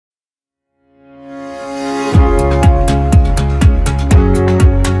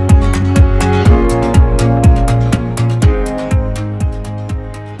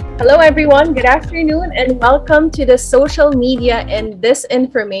everyone. Good afternoon and welcome to the Social Media and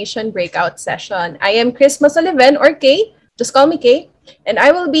Disinformation Breakout Session. I am Chris Sullivan, or Kay. Just call me Kay. And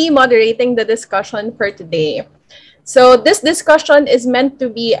I will be moderating the discussion for today. So this discussion is meant to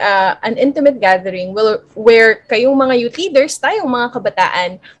be an intimate gathering where kayong mga youth leaders, tayong mga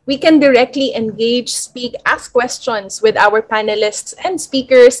kabataan, we can directly engage, speak, ask questions with our panelists and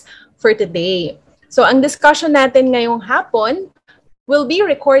speakers for today. So ang discussion natin ngayong hapon will be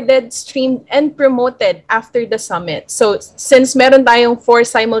recorded, streamed, and promoted after the summit. So since meron tayong 4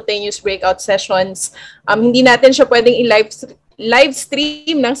 simultaneous breakout sessions, hindi natin siya pwedeng live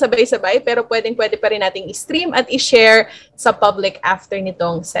stream ng sabay-sabay, pero pwede pa rin nating i-stream at i-share sa public after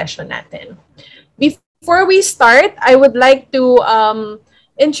nitong session natin. Before we start, I would like to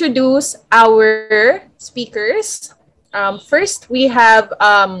introduce our speakers. First, we have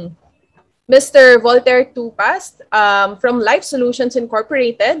Mr. Voltaire TUPAZ from Lyf Solutions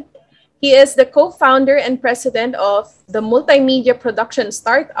Incorporated. He is the co-founder and president of the multimedia production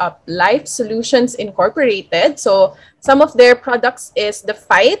startup Lyf Solutions Incorporated. So some of their products is the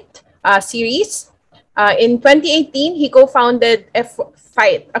Fight series. In 2018, he co-founded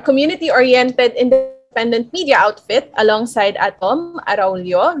Fight, a community-oriented independent media outfit alongside Atom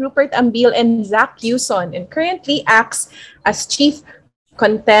Araulio, Rupert Ambil, and Zach Yuson, and currently acts as Chief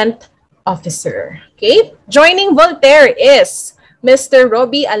Content Officer. Okay, joining Voltaire is Mr.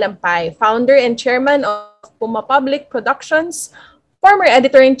 ROBY ALAMPAY, founder and chairman of PumaPodcast Productions, former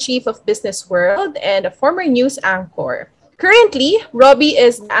editor-in-chief of Business World, and a former news anchor. Currently, ROBY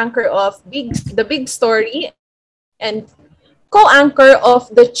is the anchor of The Big Story and co-anchor of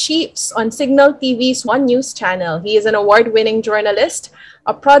The Chiefs on CignalTV's One News channel. He is an award-winning journalist,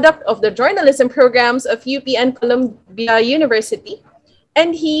 a product of the journalism programs of UPN Columbia University,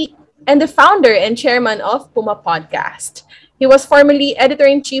 and the founder and chairman of PumaPodcast. He was formerly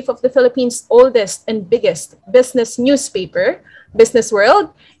editor-in-chief of the Philippines' oldest and biggest business newspaper, Business World,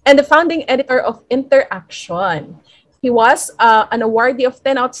 and the founding editor of Interaction. He was an awardee of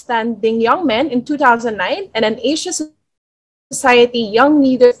 10 Outstanding Young Men in 2009 and an Asia Society Young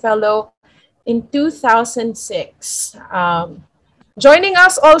Leader Fellow in 2006. Joining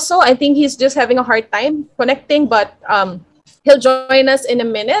us also, I think he's just having a hard time connecting, but he'll join us in a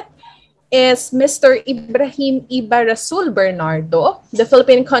minute, is Mr. IBRAHIM RASSUL Bernardo, the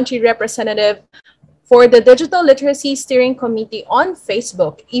Philippine Country Representative for the Digital Literacy Steering Committee on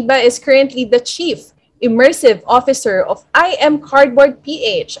Facebook. IBA is currently the Chief Immersive Officer of I Am Cardboard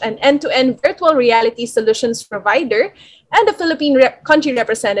PH, an end-to-end virtual reality solutions provider, and the Philippine Country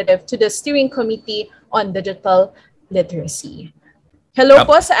Representative to the Steering Committee on Digital Literacy. Hello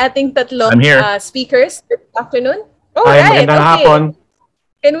po sa ating tatlong speakers. Good afternoon. Oh, right. Okay. Hapon.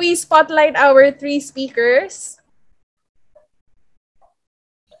 Can we spotlight our 3 speakers?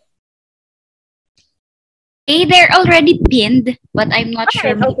 Hey, they're already pinned, but I'm not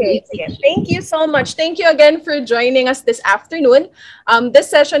sure. Okay. Thank you so much. Thank you again for joining us this afternoon. This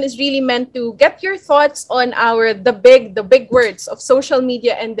session is really meant to get your thoughts on the big words of social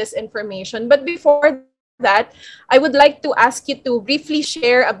media and disinformation. But before that, I would like to ask you to briefly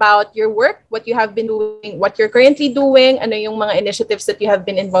share about your work, what you have been doing, what you're currently doing, ano yung mga initiatives that you have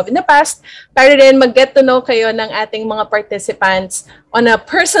been involved in the past, para rin mag-get to know kayo ng ating mga participants on a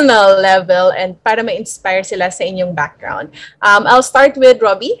personal level and para ma-inspire sila sa inyong background. I'll start with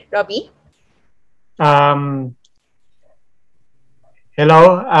Roby. Roby? Hello,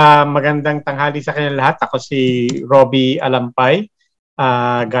 magandang tanghali sa kanilang lahat. Ako si ROBY ALAMPAY.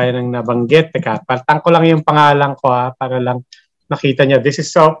 Gaya ng nabanggit, paltang ko lang yung pangalan ko para lang makita nyo. This is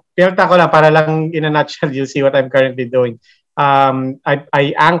pinalta ko lang para lang in a nutshell, you'll see what I'm currently doing.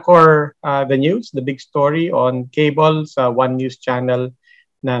 I anchor the news, the big story on cable sa One News channel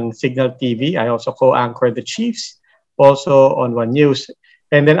ng CignalTV. I also co-anchor the Chiefs, also on One News.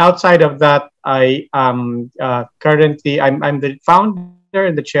 And then outside of that, I am currently, I'm the founder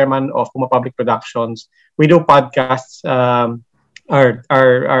and the chairman of PumaPodcast Productions. We do podcasts.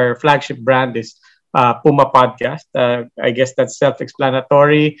 Our flagship brand is PumaPodcast. I guess that's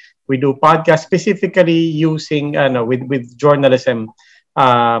self-explanatory. We do podcasts specifically using with journalism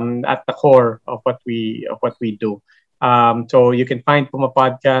at the core of what we do. So you can find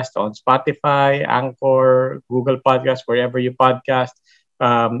PumaPodcast on Spotify, Anchor, Google Podcasts, wherever you podcast.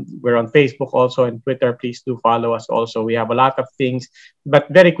 We're on Facebook also and Twitter. Please do follow us also. We have a lot of things,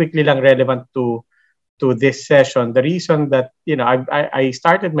 but very quickly lang relevant to this session. The reason that I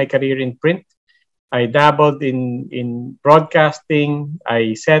started my career in print, I dabbled in broadcasting,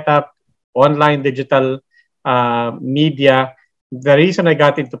 I set up online digital media, the reason I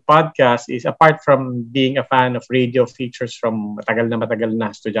got into podcast is, apart from being a fan of radio features from matagal na,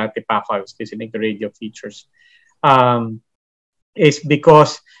 estudyante pa ako, I was listening to radio features, is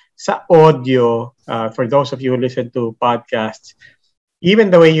because sa audio, for those of you who listen to podcasts, even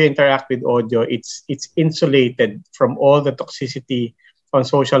the way you interact with audio, it's insulated from all the toxicity on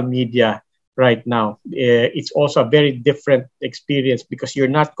social media right now. It's also a very different experience because you're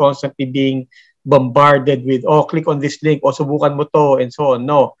not constantly being bombarded with, oh, click on this link, o subukan mo to, and so on.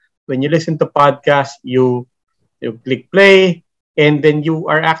 No. When you listen to podcasts, you click play, and then you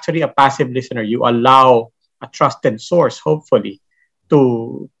are actually a passive listener. You allow a trusted source, hopefully,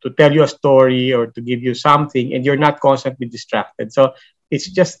 to tell you a story or to give you something, and you're not constantly distracted. So it's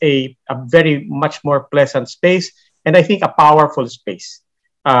just a very much more pleasant space, and I think a powerful space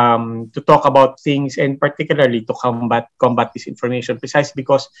to talk about things, and particularly to combat disinformation, precisely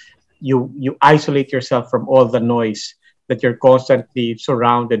because you isolate yourself from all the noise that you're constantly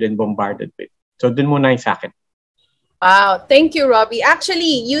surrounded and bombarded with. So dun muna yung sa akin. Wow, thank you, Robbie.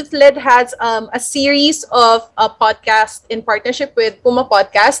 Actually, YouthLed has a series of podcast in partnership with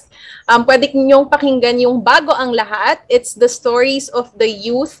PumaPodcast. Pwede ninyong pakinggan yung Bago ang Lahat. It's the stories of the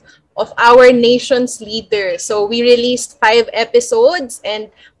youth of our nation's leaders. So we released 5 episodes,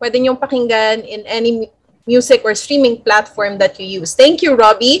 and pwede ninyong pakinggan in any music or streaming platform that you use. Thank you,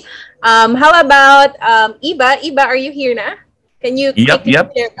 Robbie. How about Iba? Iba, are you here na? Can you quickly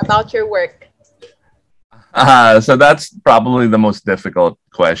share about your work? So that's probably the most difficult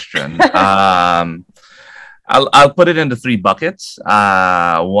question. I'll put it into 3 buckets. 1,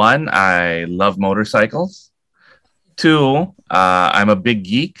 I love motorcycles. 2, I'm a big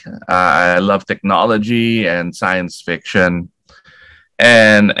geek. I love technology and science fiction.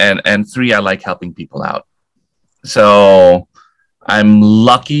 And 3, I like helping people out. So I'm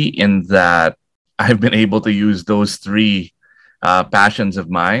lucky in that I've been able to use those 3 passions of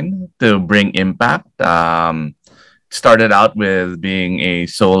mine to bring impact. Started out with being a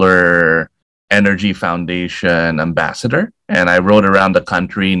Solar Energy Foundation ambassador, and I rode around the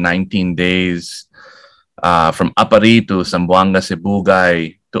country 19 days from Apari to Zamboanga,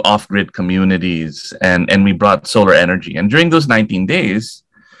 Sibugay to off-grid communities, and we brought solar energy. And during those 19 days,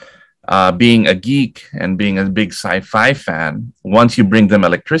 being a geek and being a big sci-fi fan, once you bring them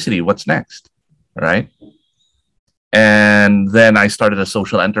electricity, what's next, right? And then I started a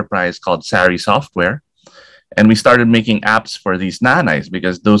social enterprise called Sari Software. And we started making apps for these nanays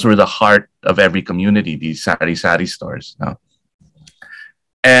because those were the heart of every community, these sari-sari stores. No?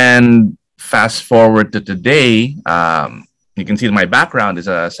 And fast forward to today, you can see my background is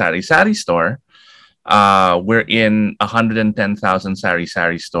a sari-sari store. We're in 110,000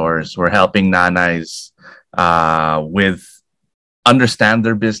 sari-sari stores. We're helping nanays with understand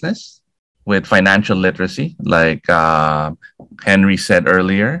their business, with financial literacy, like Henry said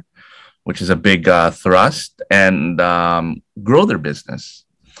earlier, which is a big thrust, and grow their business.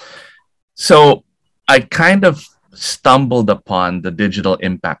 So I kind of stumbled upon the digital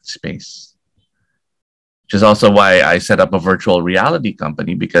impact space, which is also why I set up a virtual reality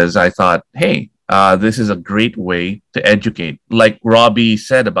company, because I thought, hey, this is a great way to educate. Like Robbie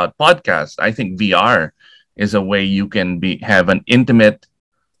said about podcasts, I think VR is a way you can have an intimate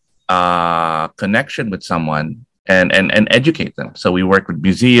connection with someone and educate them. So we work with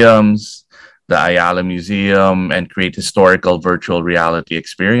museums, the Ayala Museum, and create historical virtual reality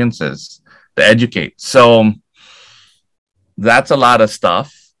experiences to educate. So that's a lot of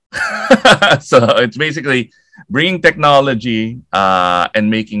stuff. So it's basically bringing technology and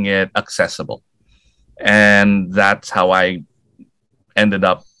making it accessible. And that's how I ended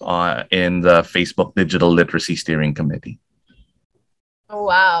up in the Facebook Digital Literacy Steering Committee. Oh,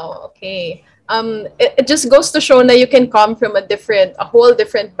 wow. Okay. It just goes to show that you can come from a whole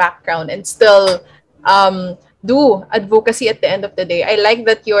different background and still do advocacy at the end of the day. I like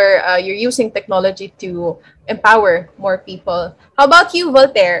that you're using technology to empower more people. How about you,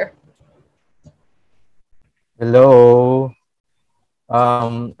 Voltaire? Hello.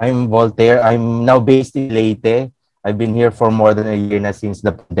 I'm Voltaire. I'm now based in Leyte. I've been here for more than a year na since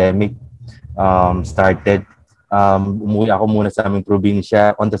the pandemic started. Umuwi ako muna sa aming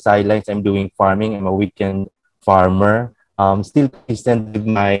probinsya. On the sidelines, I'm doing farming. I'm a weekend farmer. Still consistent with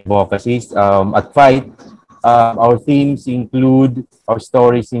my advocacies. At Fight, our stories include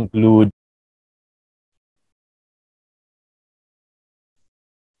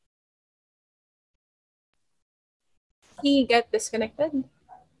He got disconnected?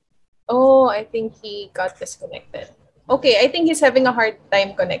 Oh, I think he got disconnected. Okay, I think he's having a hard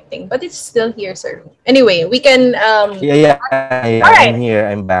time connecting, but it's still here, sir. Anyway, we can Yeah, all I'm right. here.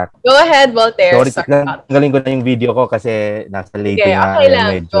 I'm back. Go ahead, Voltaire. Sorry, Sorry about that. tanggalin ko na yung video ko kasi nasa Okay, Leyte nga okay lang.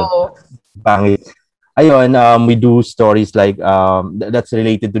 medyo Go. pangit. Ayun, we do stories like that's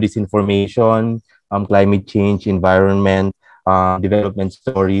related to disinformation, climate change, environment, development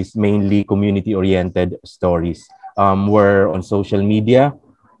stories, mainly community-oriented stories. We're on social media,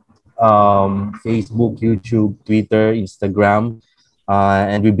 Facebook, YouTube, Twitter, Instagram,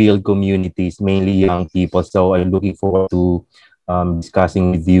 and we build communities, mainly young people. So I'm looking forward to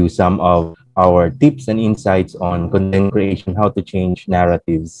discussing with you some of our tips and insights on content creation, how to change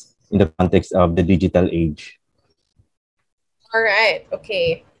narratives in the context of the digital age. All right.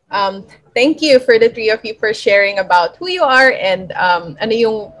 Okay. Thank you for the three of you for sharing about who you are and ano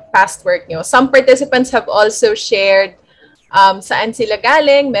yung past work nyo. Some participants have also shared saan sila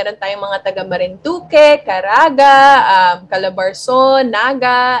galing. Meron tayong mga taga Marinduque, Caraga, Calabarzon,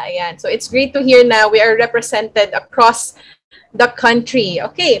 Naga. Ayan. So it's great to hear na we are represented across the country.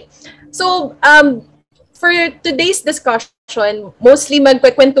 Okay. So for today's discussion, mostly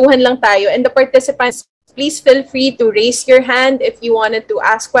magkwekwentuhan lang tayo, and the participants, please feel free to raise your hand if you wanted to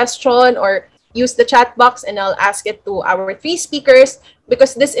ask question or use the chat box and I'll ask it to our three speakers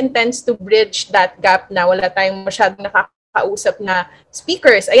because this intends to bridge that gap na wala tayong masyadong nakakausap na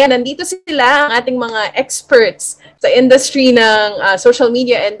speakers. Ayan, nandito sila ang ating mga experts sa industry ng social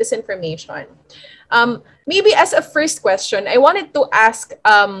media and disinformation. Maybe as a first question, I wanted to ask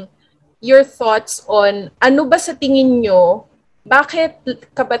your thoughts on ano ba sa tingin nyo, bakit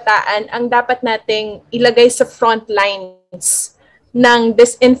kabataan ang dapat nating ilagay sa front lines ng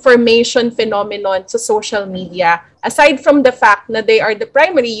disinformation phenomenon sa social media? Aside from the fact na they are the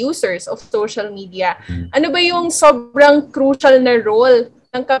primary users of social media, ano ba yung sobrang crucial na role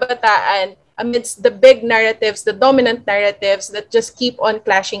ng kabataan amidst the big narratives, the dominant narratives that just keep on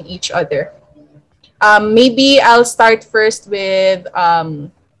clashing each other? Maybe I'll start first with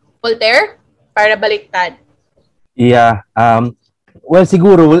Voltaire para baliktad. Yeah. Well,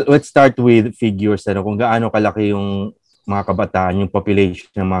 siguro let's start with figures, kung gaano kalaki yung mga kabataan, yung population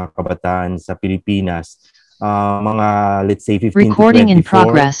ng mga kabataan sa Pilipinas. Mga let's say 15 Recording to 24 in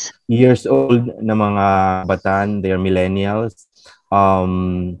progress. years old na mga kabataan, they are millennials.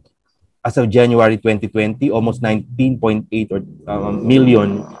 As of January 2020, almost 19.8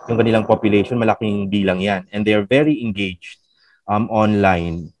 million yung kanilang population, malaking bilang yan. And they are very engaged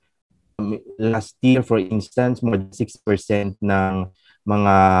online. Last year, for instance, more than 6% ng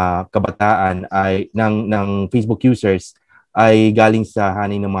mga kabataan ay ng Facebook users ay galing sa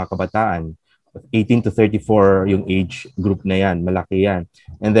hanay ng mga kabataan. 18 to 34 yung age group na yan, malaki yan.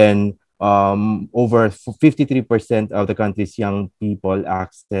 And then over 53% of the country's young people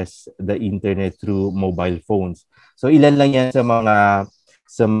access the internet through mobile phones. So ilan lang yan sa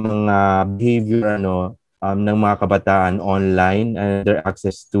mga behavior ng mga kabataan online and their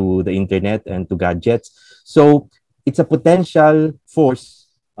access to the internet and to gadgets. So it's a potential force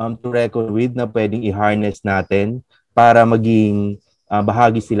to reckon with na pwedeng i-harness natin para maging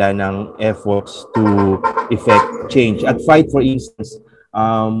bahagi sila ng efforts to effect change. At Fight, for instance,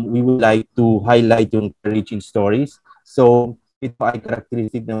 we would like to highlight yung reaching stories. So ito ay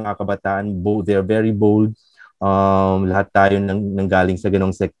characteristic ng mga kabataan. They're very bold. Lahat tayo nanggaling sa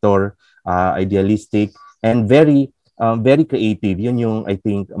ganong sektor, idealistic, and very creative. Yun yung, I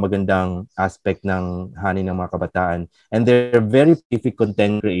think, magandang aspect ng hanay ng mga kabataan. And they're very prolific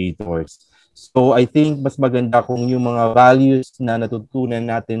content creators. So I think mas maganda kung yung mga values na natutunan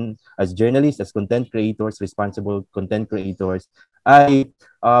natin as journalists, as content creators, responsible content creators, ay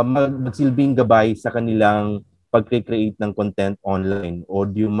magsilbing gabay sa kanilang pag-create ng content online,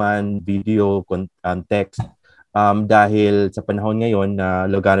 audio man, video, text. Dahil sa panahon ngayon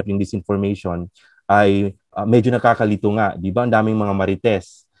na laganap yung disinformation, ay medyo nakakalito nga, di ba? Ang daming mga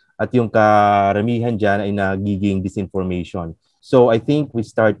marites at yung karamihan dyan ay nagiging disinformation. So I think we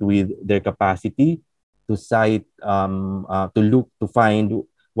start with their capacity to cite, to look, to find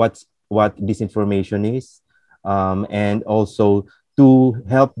what disinformation is, and also to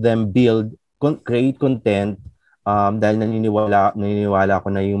help them create content. Dahil naniniwala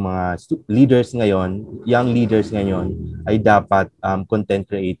ako na yung mga leaders ngayon, young leaders ngayon, ay dapat content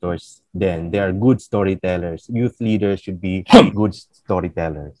creators din. They are good storytellers. Youth leaders should be good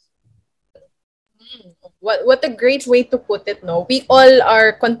storytellers. What a great way to put it, no? We all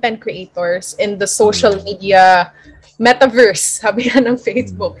are content creators in the social media metaverse, sabi nga ng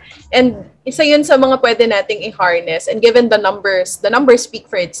Facebook. And isa yun sa mga pwede nating i-harness. And given the numbers speak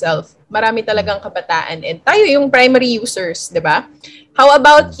for itself. Marami talagang kabataan. And tayo yung primary users, di ba? How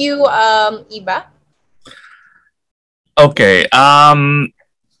about you, Iba? Okay.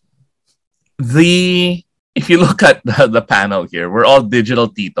 If you look at the panel here, we're all digital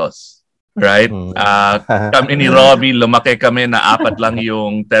titos, right? Kami ni Roby, lumaki kami na 4 lang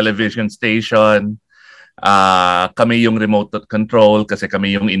yung television station. Kami yung remote control kasi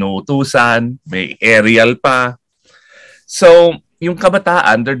kami yung inuutusan. May aerial pa. So, yung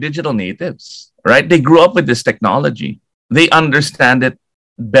kabataan, they're digital natives, right? They grew up with this technology. They understand it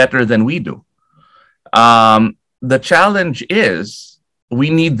better than we do. The challenge is we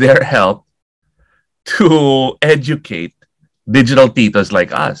need their help to educate digital titos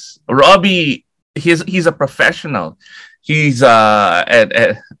like us. Roby, he's a professional. He's a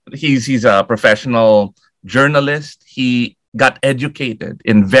professional journalist. He got educated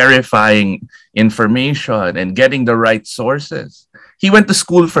in verifying information and getting the right sources. He went to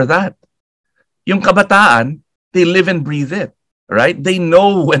school for that. Yung kabataan, they live and breathe it, right? They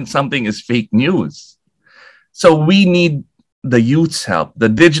know when something is fake news. So we need the youth's help, the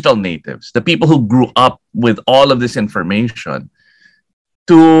digital natives, the people who grew up with all of this information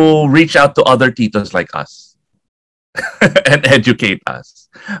to reach out to other titos like us and educate us.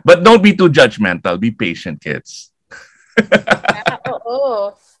 But don't be too judgmental. Be patient, kids.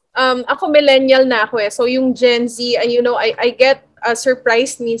 Oo. Ako millennial na ako eh. So yung Gen Z, and you know, I get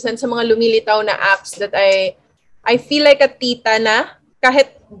surprised minsan sa mga lumilitaw na apps that I feel like a tita na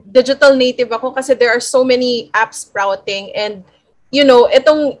kahit digital native ako kasi there are so many apps sprouting and you know,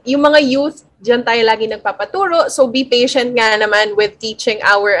 yung mga youth diyan tayo lagi nagpapaturo. So be patient nga naman with teaching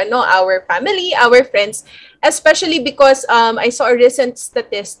our family, our friends, especially because I saw a recent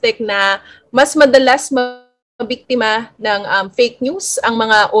statistic na mas madalas biktima ng fake news ang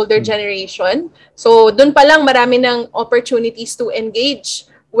mga older generation. So doon pa lang marami ng opportunities to engage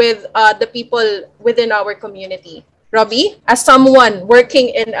with the people within our community. Roby, as someone working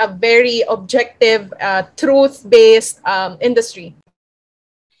in a very objective, truth-based industry.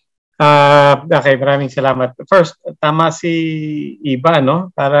 Okay, maraming salamat. First, tama si Iba,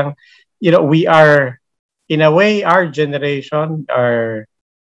 no? Parang, you know, we are, in a way, our generation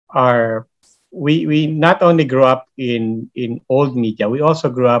we not only grew up in old media, we also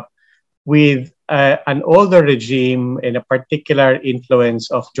grew up with an older regime and a particular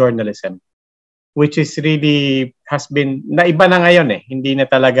influence of journalism, which is really has been naiba na ngayon eh. Hindi na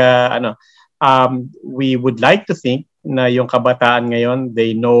talaga we would like to think na yung kabataan ngayon,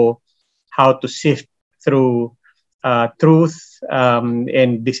 they know how to sift through truth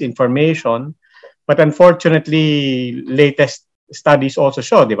and disinformation. But unfortunately, latest studies also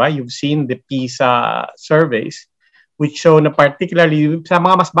show, di ba? You've seen the PISA surveys which show na particularly sa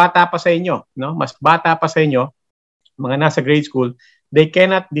mga mas bata pa sa inyo, no? Mas bata pa sa inyo, mga nasa grade school, they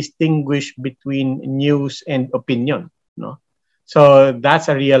cannot distinguish between news and opinion, no? So that's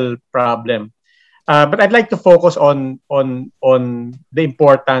a real problem. But I'd like to focus on the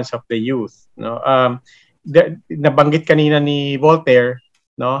importance of the youth, no? Nabanggit kanina ni Voltaire,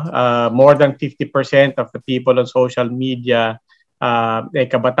 no? More than 50% of the people on social media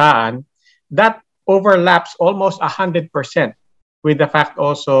kabataan, that overlaps almost 100% with the fact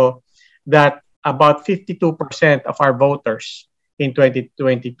also that about 52% of our voters in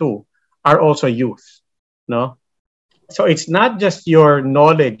 2022 are also youth, no? So it's not just your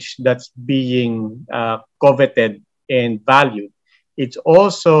knowledge that's being coveted and valued. It's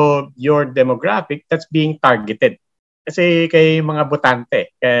also your demographic that's being targeted. Kasi kay mga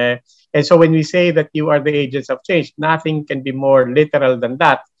botante. And so when we say that you are the agents of change, nothing can be more literal than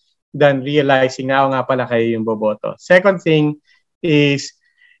that, than realizing na nga pala kayo yung boboto. Second thing is,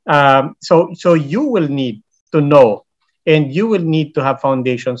 so you will need to know, and you will need to have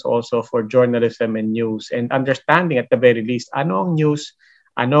foundations also for journalism and news, and understanding at the very least, anong news,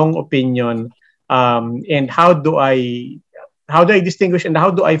 anong opinion, and how do I distinguish and how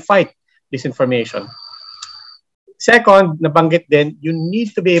do I fight disinformation? Second, nabanggit din, you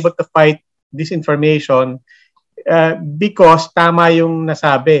need to be able to fight disinformation because tama yung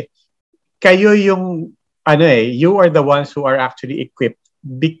nasabi. Kayo yung, you are the ones who are actually equipped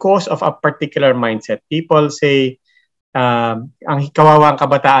because of a particular mindset. People say, ang kawawang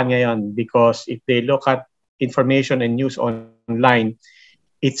kabataan ngayon because if they look at information and news online,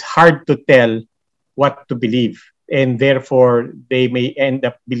 it's hard to tell what to believe. And therefore, they may end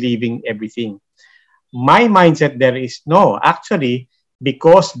up believing everything. My mindset there is no, actually,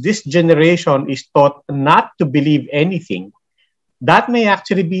 because this generation is taught not to believe anything, that may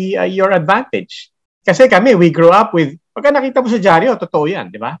actually be your advantage. Kasi kami, we grew up with, pagka nakita mo sa dyaryo, totoo yan,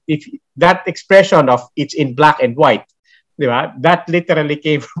 di ba? If that expression of it's in black and white, di ba? That literally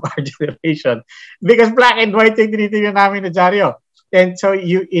came from our generation. Because black and white yung tinitingnan namin na dyaryo. And so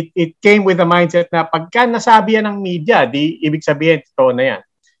it came with the mindset na pagka nasabi yan ng media, di ibig sabihin, totoo na yan.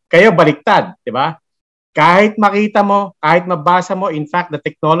 Kayo baliktad, di ba? Kahit makita mo, kahit mabasa mo, in fact, the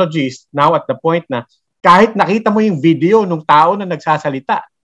technology is now at the point na kahit nakita mo yung video ng tao na nagsasalita,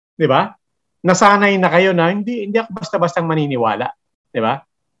 di ba? Nasanay na kayo na hindi ako basta-bastang maniniwala, di ba?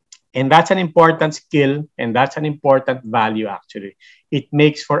 And that's an important skill and that's an important value actually. It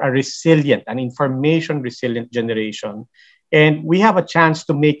makes for a resilient, an information resilient generation. And we have a chance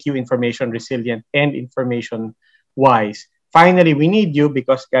to make you information resilient and information wise. Finally, we need you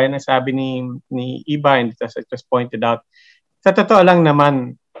because kaya na sabi ni Iba and as it was pointed out, sa totoo lang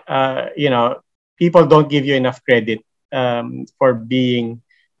naman, people don't give you enough credit for being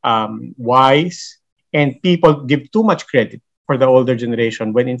wise, and people give too much credit for the older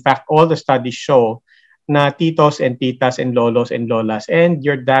generation when in fact all the studies show na titos and titas and lolos and lolas and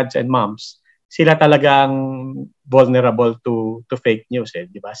your dads and moms, sila talagang vulnerable to fake news,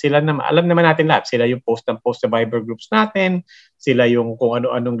 di ba? Sila naman, alam naman natin lahat, sila yung post sa Viber groups natin, sila yung kung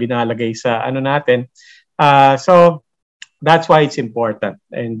ano-anong ginalagay sa ano natin. So that's why it's important,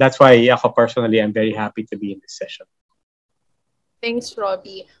 and that's why ako personally I'm very happy to be in this session. Thanks,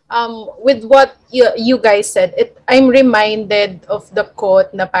 Robbie. With what you guys said, I'm reminded of the quote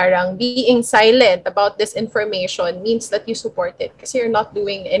na parang being silent about this information means that you support it kasi you're not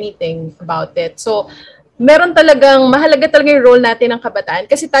doing anything about it. So, mahalaga talaga yung role natin ng kabataan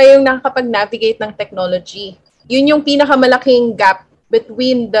kasi tayo yung nakakapag-navigate ng technology. Yun yung pinakamalaking gap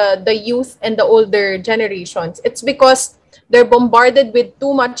between the youth and the older generations. It's because they're bombarded with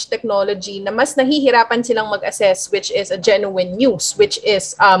too much technology na mas nahihirapan silang mag-assess which is a genuine news, which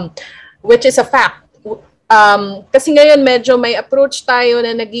is a fact. Kasi ngayon medyo may approach tayo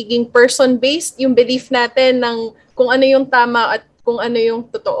na nagiging person-based yung belief natin ng kung ano yung tama at kung ano yung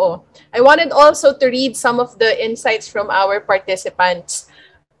totoo. I wanted also to read some of the insights from our participants.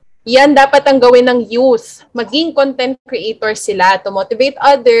 Yan dapat ang gawin ng youth. Maging content creators sila to motivate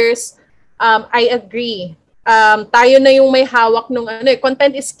others. I agree. Tayo na yung may hawak nung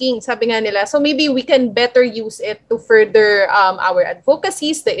content is king, sabi nga nila. So maybe we can better use it to further our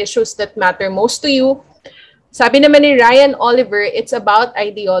advocacies, the issues that matter most to you. Sabi naman ni Ryan Oliver, it's about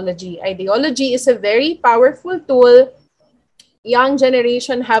ideology. Ideology is a very powerful tool. Young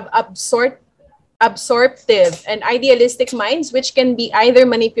generation have absorptive and idealistic minds which can be either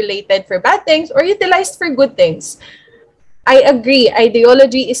manipulated for bad things or utilized for good things. I agree.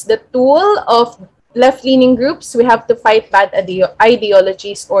 Ideology is the tool of left-leaning groups. We have to fight bad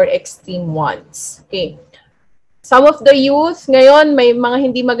ideologies or extreme ones. Okay. Some of the youth ngayon may mga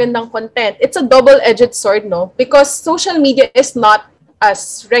hindi magandang content. It's a double-edged sword, no? Because social media is not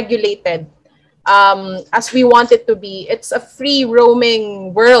as regulated as we want it to be. It's a free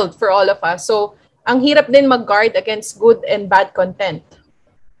roaming world for all of us. So, ang hirap din mag-guard against good and bad content.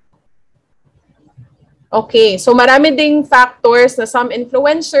 Okay, so marami ding factors na some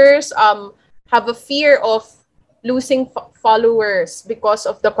influencers have a fear of losing followers because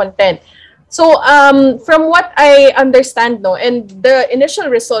of the content. So from what I understand, and the initial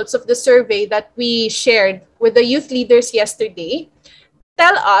results of the survey that we shared with the youth leaders yesterday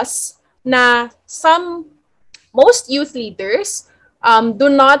tell us na most youth leaders do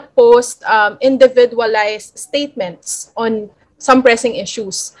not post individualized statements on some pressing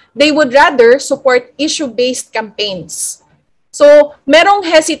issues. They would rather support issue-based campaigns. So, merong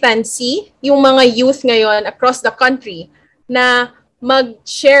hesitancy yung mga youth ngayon across the country na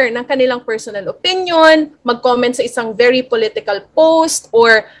mag-share ng kanilang personal opinion, mag-comment sa isang very political post,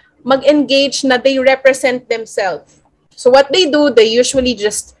 or mag-engage na they represent themselves. So, what they do, they usually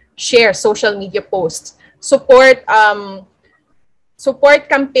just share social media posts, support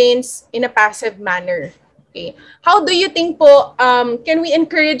campaigns in a passive manner. Okay. How do you think po, can we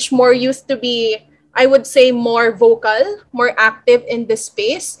encourage more youth to be, I would say, more vocal, more active in this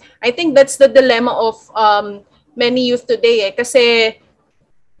space? I think that's the dilemma of many youth today. Kasi,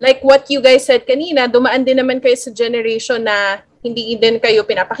 like what you guys said kanina, dumaan din naman kayo sa generation na hindi din kayo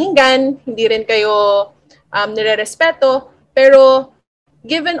pinapakinggan, hindi rin kayo nire-respeto. Pero,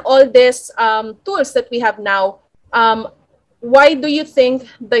 given all these tools that we have now, why do you think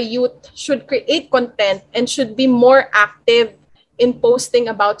the youth should create content and should be more active in posting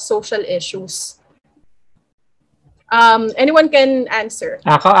about social issues? Anyone can answer.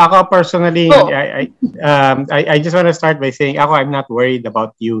 Ako personally, I just want to start by saying, I'm not worried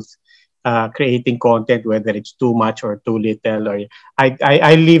about youth creating content, whether it's too much or too little. Or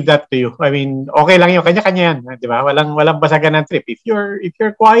I leave that to you. I mean, okay lang yun, kanya-kanya yan, di ba? Walang basagan ng trip. If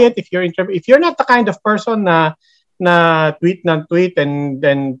you're quiet, if you're not the kind of person na tweet ng tweet and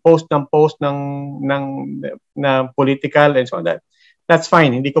then post ng post ng political and so on, that that's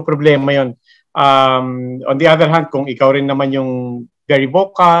fine. Hindi ko problema yun. On the other hand, kung ikaw rin naman yung very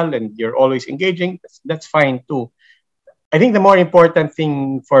vocal and you're always engaging, that's fine too. I think the more important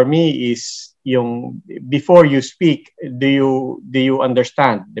thing for me is yung before you speak, do you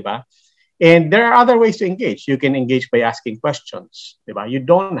understand, di ba? And there are other ways to engage. You can engage by asking questions, di ba? You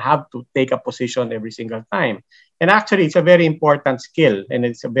don't have to take a position every single time. And actually, it's a very important skill and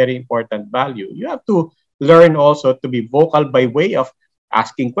it's a very important value. You have to learn also to be vocal by way of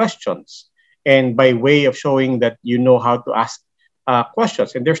asking questions and by way of showing that you know how to ask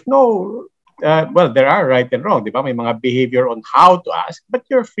questions. And there's no, well, there are right and wrong, di ba? May mga behavior on how to ask, but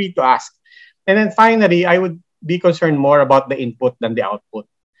you're free to ask. And then finally, I would be concerned more about the input than the output.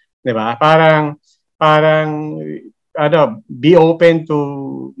 Di ba? Parang, be open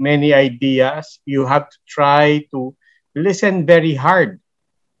to many ideas. You have to try to listen very hard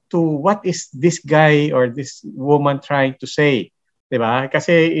to what is this guy or this woman trying to say. Diba?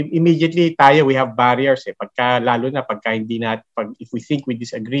 Kasi immediately tayo, we have barriers. Lalo na pagka hindi if we think we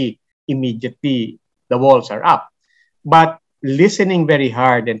disagree, immediately the walls are up. But listening very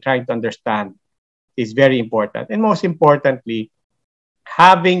hard and trying to understand is very important. And most importantly,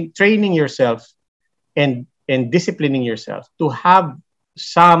 training yourself and disciplining yourself to have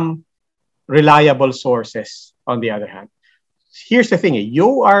some reliable sources on the other hand. Here's the thing,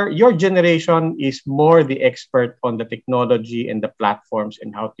 your generation is more the expert on the technology and the platforms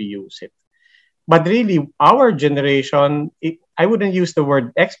and how to use it. But really, our generation, I wouldn't use the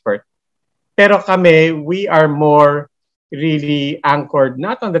word expert, pero kami, we are more really anchored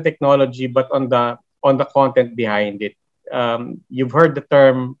not on the technology but on the content behind it. You've heard the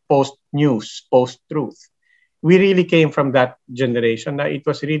term post-news, post-truth. We really came from that generation na it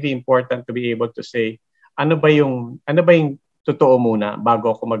was really important to be able to say, ano ba yung totoo muna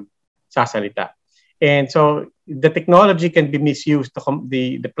bago ako magsasalita. And so the technology can be misused,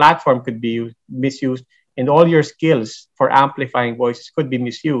 the platform could be misused, and all your skills for amplifying voices could be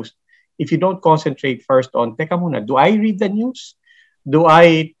misused if you don't concentrate first on, teka muna, do I read the news? Do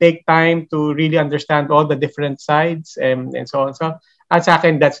I take time to really understand all the different sides and so on? So at sa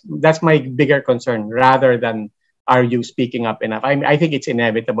akin, that's my bigger concern rather than are you speaking up enough? I think it's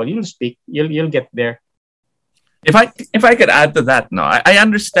inevitable. You'll speak, you'll get there. If I could add to that, no, I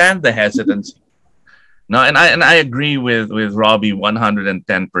understand the hesitancy. No, and I agree with Robbie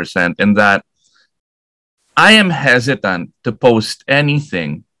 110% in that I am hesitant to post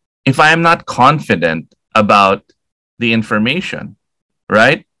anything if I am not confident about the information,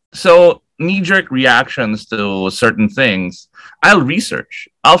 right? So knee-jerk reactions to certain things, I'll research,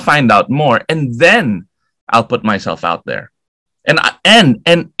 I'll find out more, and then I'll put myself out there. And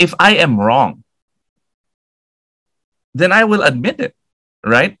if I am wrong, then I will admit it,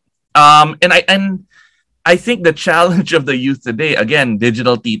 right? And I think the challenge of the youth today, again,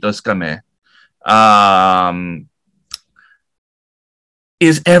 digital titos kami,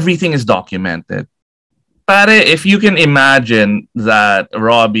 is everything is documented. Pare, if you can imagine that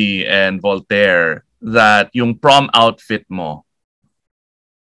Robbie and Voltaire, that yung prom outfit mo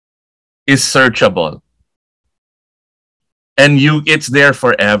is searchable, and it's there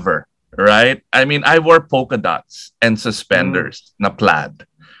forever. Right? I mean, I wore polka dots and suspenders na plaid.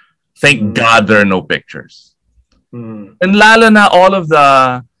 Thank God there are no pictures. And lalo na all of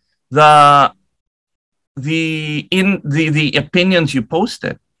the opinions you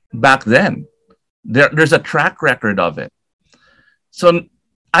posted back then. There's a track record of it. So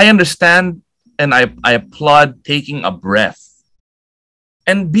I understand and I applaud taking a breath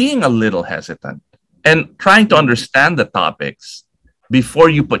and being a little hesitant and trying to understand the topics before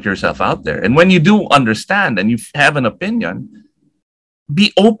you put yourself out there. And when you do understand and you have an opinion,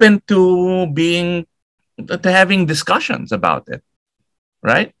 be open to having discussions about it,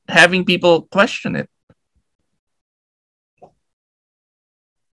 right? Having people question it.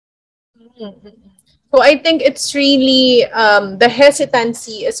 So I think it's really, the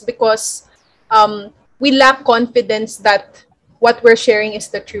hesitancy is because we lack confidence that what we're sharing is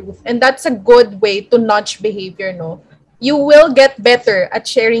the truth. And that's a good way to nudge behavior, no? You will get better at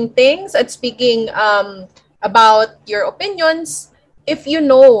sharing things, at speaking about your opinions, if you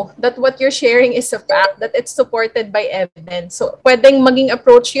know that what you're sharing is a fact, that it's supported by evidence. So, pwedeng maging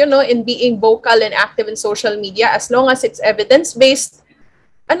approach you, no, in being vocal and active in social media as long as it's evidence-based.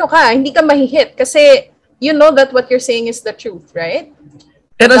 Hindi ka mahihit kasi you know that what you're saying is the truth, right?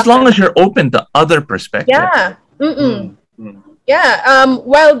 And as long as you're open to other perspectives. Yeah. Yeah.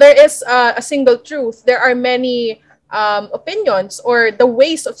 While there is a single truth, there are many opinions or the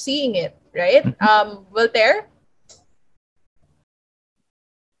ways of seeing it, right? Voltaire?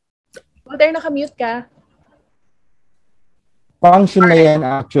 Voltaire, naka-mute ka. function na yan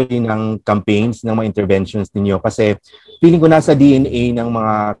actually ng campaigns, ng mga interventions ninyo kasi feeling ko nasa DNA ng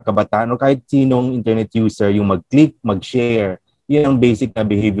mga kabataan o kahit sinong internet user yung mag-click, mag-share. Yun ang basic na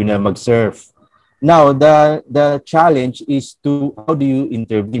behavior na mag-surf. Now, the challenge is to how do you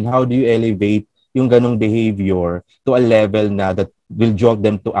intervene, how do you elevate yung ganong behavior to a level na that will jog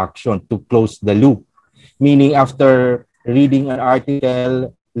them to action, to close the loop. Meaning after reading an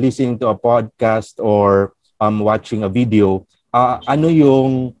article, listening to a podcast, or watching a video, ano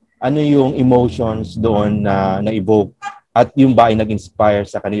yung emotions doon na na-evoke at yung ba ay nag-inspire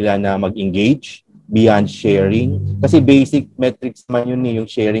sa kanila na mag-engage beyond sharing? Kasi basic metrics man yun yung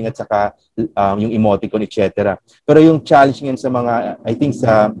sharing at saka yung emoticon, etc. Pero yung challenge ngayon sa mga, I think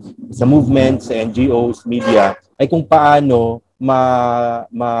sa movements, sa NGOs, media, ay kung paano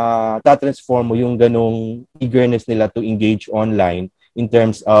ma-transform mo yung ganong eagerness nila to engage online in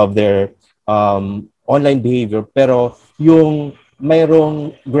terms of their online behavior, pero yung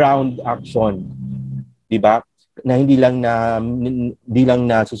mayroong ground action, di ba? Na hindi lang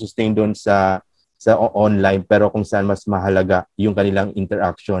na susustain doon sa online, pero kung saan mas mahalaga yung kanilang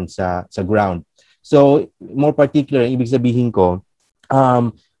interaction sa ground. So, more particular, ibig sabihin ko,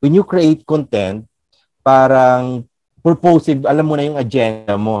 when you create content, parang purposive, alam mo na yung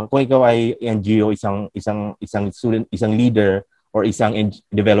agenda mo. Kung ikaw ay NGO, isang leader or isang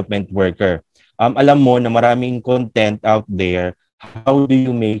development worker, alam mo na maraming content out there. How do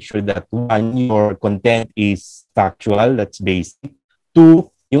you make sure that one, your content is factual, that's basic. Two,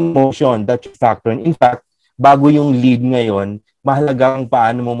 yung emotion, that's factor. In fact, bago yung lead ngayon, mahalaga ang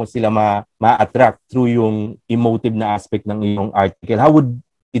paano mo sila ma-attract through yung emotive na aspect ng iyong article. How would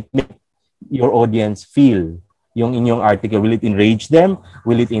it make your audience feel yung inyong article? Will it enrage them?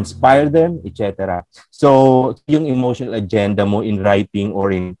 Will it inspire them? Etc. So, yung emotional agenda mo in writing or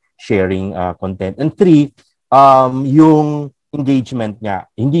in sharing content. And three, yung engagement niya.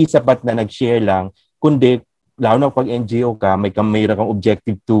 Hindi sapat na nag-share lang, kundi, lalo na pag NGO ka, mayroon kang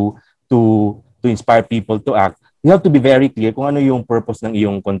objective to inspire people to act. You have to be very clear kung ano yung purpose ng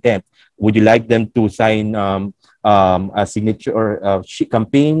iyong content. Would you like them to sign a signature or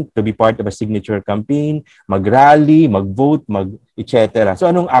campaign, to be part of a signature campaign, mag-rally, mag-vote, etc. So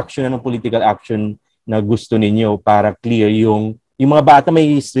anong action, anong political action na gusto ninyo para clear yung mga bata?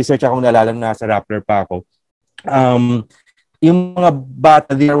 May research akong nalalang, nasa Rappler pa ako. Yung mga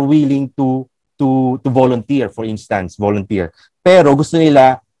bata, they are willing to volunteer, for instance, Pero gusto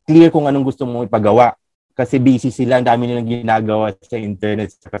nila clear kung anong gusto mong ipagawa. Kasi busy sila, ang dami nilang ginagawa sa internet,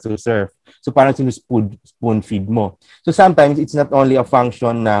 sa surf. So parang spoon feed mo. So sometimes it's not only a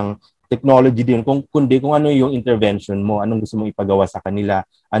function ng technology din, kundi kung ano yung intervention mo, anong gusto mong ipagawa sa kanila,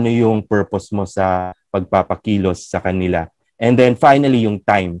 ano yung purpose mo sa pagpapakilos sa kanila. And then finally yung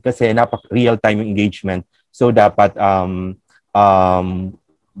time, kasi real time yung engagement. So dapat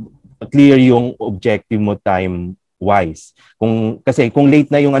clear yung objective mo time wise. Kasi kung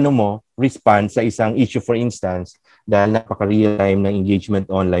late na yung response sa isang issue, for instance, dahil napaka-real time ng engagement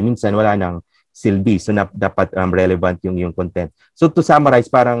online, minsan wala nang silbi. So dapat relevant yung content. So to summarize,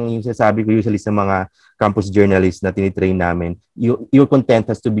 parang yung sasabi ko usually sa mga campus journalists na tinitrain namin, your content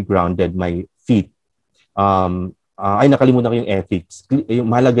has to be grounded, my feet. Nakalimutan ko yung ethics.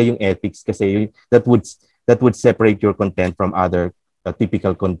 Mahalaga yung ethics kasi that would separate your content from other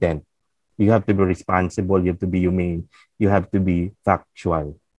typical content. You have to be responsible, you have to be humane, you have to be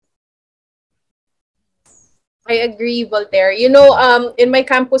factual. I agree, Voltaire. You know, in my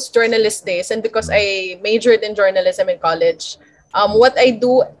campus journalist days, and because I majored in journalism in college, what I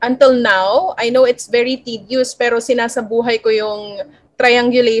do until now, I know it's very tedious, pero sinasabuhay ko yung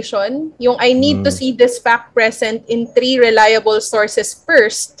triangulation, yung I need to see this fact present in 3 reliable sources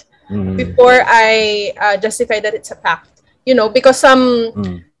first before I justify that it's a fact. You know, because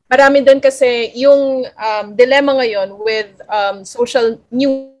marami din kasi yung dilemma ngayon with social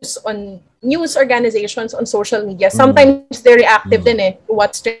news organizations on social media. Sometimes they're reactive din to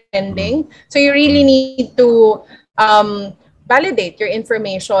what's trending. So you really need to validate your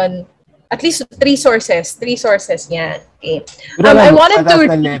information. At least 3 sources. 3 sources yan. Okay. I wanted to...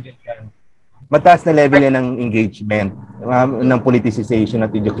 Mataas na level yan ng engagement, ng politicization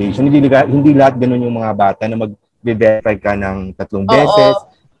at education. Hindi lahat ganun yung mga bata na mag-verify ka ng 3 beses,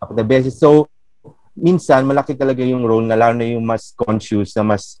 4 beses. So, minsan, malaki talaga yung role na lalo na yung mas conscious, na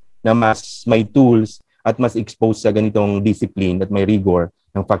mas may tools at mas exposed sa ganitong discipline at may rigor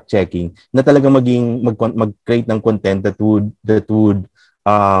ng fact-checking, na talaga mag-create ng content that would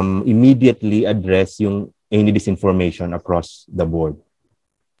immediately address yung any disinformation across the board.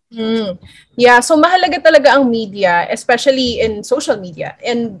 Yeah, so mahalaga talaga ang media, especially in social media.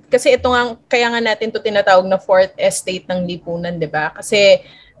 And kasi ito nga, kaya nga natin to tinatawag na fourth estate ng lipunan, di ba? Kasi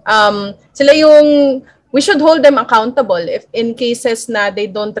sila yung, we should hold them accountable if in cases na they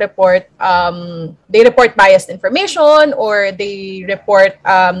don't report, they report biased information or they report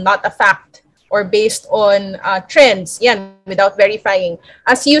not a fact or based on trends, yan, without verifying.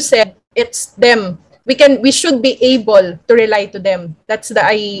 As you said, it's them. We should be able to rely to them. That's the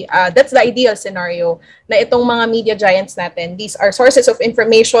ideal scenario na itong mga media giants natin. These are sources of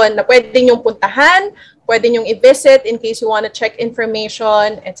information na pwede nyong puntahan, pwede nyong i-visit in case you want to check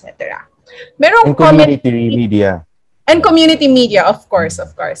information, etc. Merong community media. And community media, of course.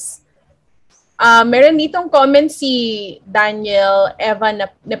 Meron ditong comment si Daniel Evan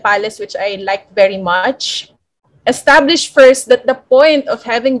Nepales, which I like very much. Establish first that the point of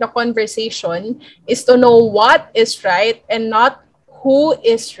having the conversation is to know what is right and not who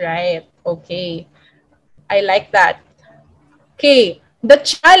is right. Okay. I like that. Okay. The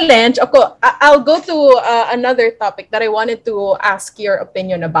challenge, I'll go to another topic that I wanted to ask your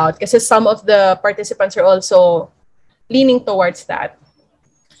opinion about because some of the participants are also leaning towards that.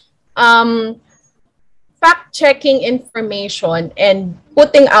 Fact-checking information and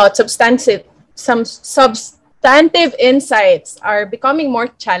putting out substantive insights are becoming more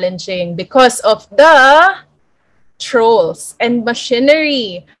challenging because of the trolls and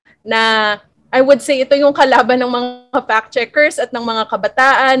machinery na I would say ito yung kalaban ng mga fact-checkers at ng mga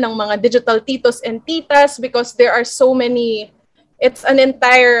kabataan, ng mga digital titos and titas because there are so many, it's an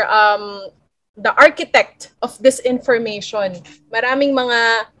entire, the architect of disinformation. Maraming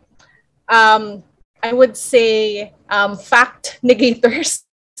mga, I would say, fact negators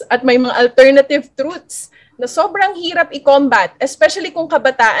at may mga alternative truths na sobrang hirap i-combat, especially kung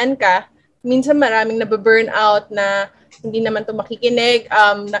kabataan ka. Minsan maraming nababurn out na hindi naman to makikinig,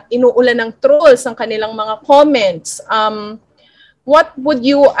 na inuulan ng trolls ang kanilang mga comments. What would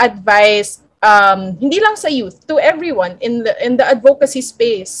you advise, hindi lang sa youth, to everyone in the advocacy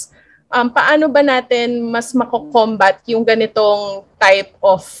space? Paano ba natin mas mako-combat yung ganitong type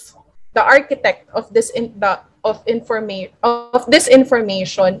of the architect of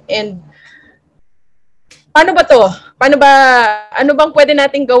disinformation and paano ba to? Ano bang pwede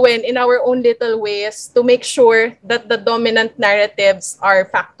nating gawin in our own little ways to make sure that the dominant narratives are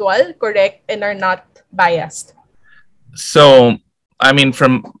factual, correct, and are not biased? So, I mean,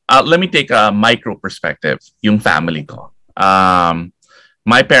 let me take a micro perspective, yung family ko.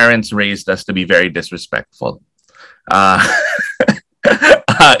 My parents raised us to be very disrespectful,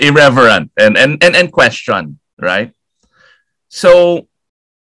 irreverent, and question, right? So,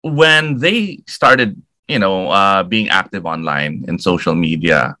 when they started being active online in social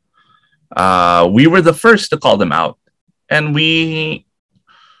media, we were the first to call them out. And we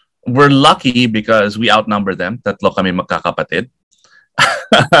were lucky because we outnumber them. Tatlo kami magkakapatid.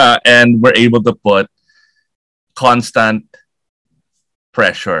 And we're able to put constant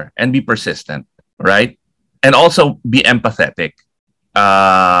pressure and be persistent, right? And also be empathetic.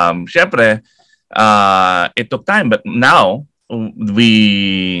 Syempre, it took time, but now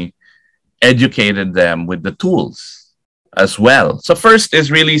we educated them with the tools as well. So first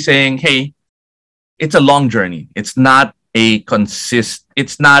is really saying, hey, it's a long journey. It's not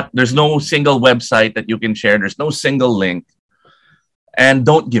there's no single website that you can share. There's no single link. And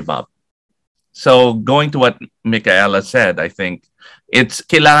don't give up. So going to what Micaela said, I think it's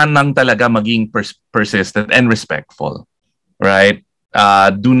kailangan lang talaga maging persistent and respectful, right?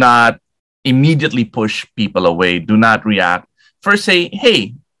 Do not immediately push people away. Do not react. First say,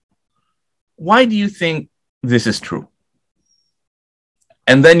 hey, why do you think this is true?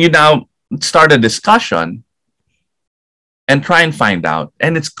 And then you now start a discussion and try and find out.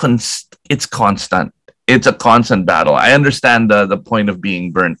 And it's constant. It's a constant battle. I understand the point of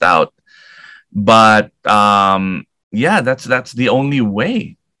being burnt out. But yeah, that's the only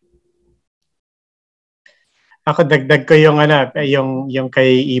way. Ako dagdag ko yung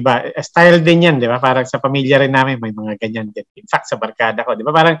kay Iba. Style din yan, di ba? Parang sa pamilya rin namin may mga ganyan din. In fact, sa barkada ko, di ba?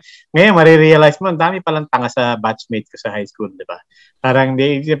 Parang ngayon marirealize mo, ang dami palang tanga sa batchmate ko sa high school, di ba? Parang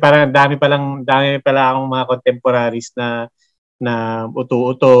dami pala akong mga contemporaries na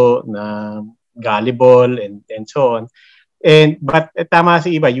uto-uto, na gullible and so on. But tama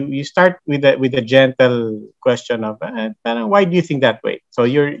si Iba, you start with a gentle question of parang why do you think that way? So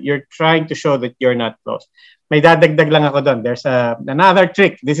you're trying to show that you're not lost. May dadagdag lang ako doon. There's another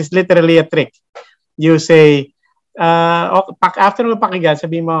trick. This is literally a trick. You say, after mo pakinggan,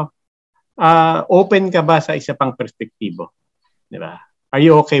 sabi mo, open ka ba sa isa pang perspektibo? Di ba? Are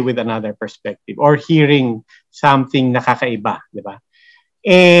you okay with another perspective? Or hearing something nakakaiba? Di ba?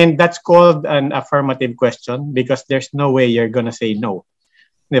 And that's called an affirmative question because there's no way you're gonna say no.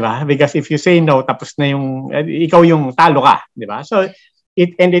 Di ba? Because if you say no, tapos na yung, ikaw yung talo ka. Di ba? So,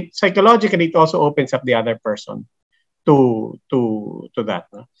 it psychologically, it also opens up the other person to that.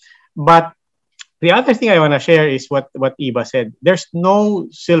 No? But the other thing I want to share is what Iba said. There's no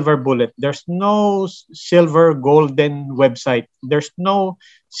silver bullet. There's no silver golden website. There's no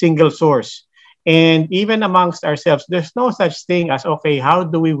single source. And even amongst ourselves, there's no such thing as, okay, how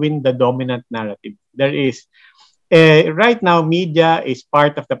do we win the dominant narrative? There is. Right now, media is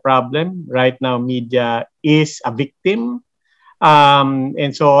part of the problem. Right now, media is a victim.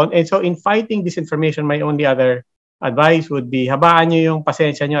 And so on. And so in fighting disinformation, my only other advice would be, habaan nyo yung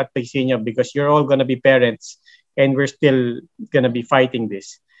pasensya nyo at pagsin nyo because you're all gonna be parents and we're still gonna be fighting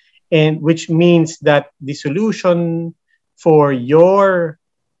this. And which means that the solution for your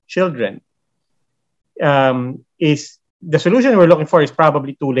children is, the solution we're looking for is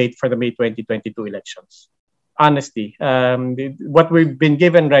probably too late for the May 2022 elections. Honestly, what we've been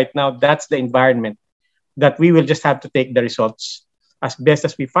given right now, that's the environment that we will just have to take the results as best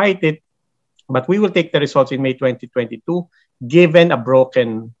as we fight it. But we will take the results in May 2022, given a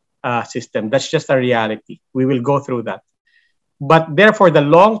broken system. That's just a reality. We will go through that. But therefore, the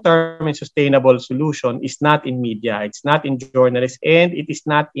long-term and sustainable solution is not in media, it's not in journalists, and it is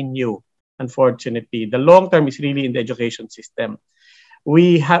not in you, unfortunately. The long-term is really in the education system.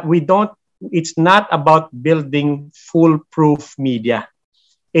 It's not about building foolproof media.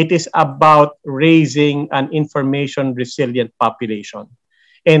 It is about raising an information resilient population.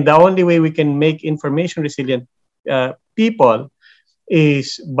 And the only way we can make information resilient people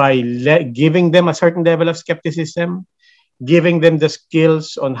is by giving them a certain level of skepticism, giving them the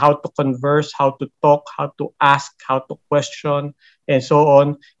skills on how to converse, how to talk, how to ask, how to question, and so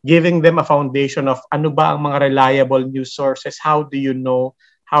on, giving them a foundation of ano ba ang mga reliable news sources, how do you know,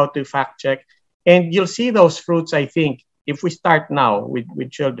 how to fact check. And you'll see those fruits, I think, if we start now with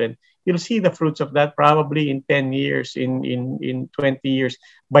children, you'll see the fruits of that probably in 10 years, in 20 years.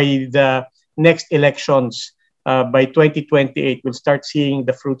 By the next elections, by 2028, we'll start seeing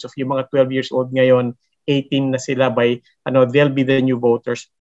the fruits of yung mga 12 years old ngayon, 18 na sila, by they'll be the new voters.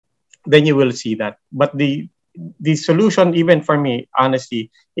 Then you will see that. But the solution, even for me,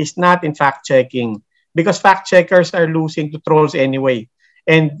 honestly, is not in fact-checking, because fact-checkers are losing to trolls anyway.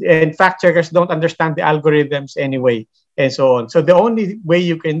 And fact-checkers don't understand the algorithms anyway, and so on. So the only way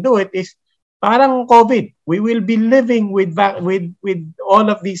you can do it is parang COVID. We will be living with all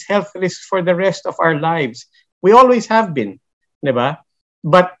of these health risks for the rest of our lives. We always have been, diba?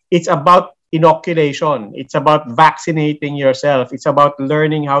 But it's about inoculation. It's about vaccinating yourself. It's about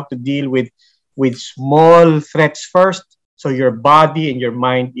learning how to deal with small threats first, so your body and your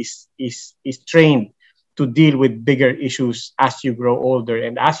mind is trained to deal with bigger issues as you grow older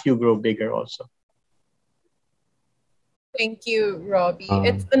and as you grow bigger also. Thank you, Robbie.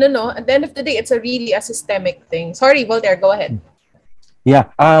 It's at the end of the day, it's really a systemic thing. Sorry, Voltaire, go ahead.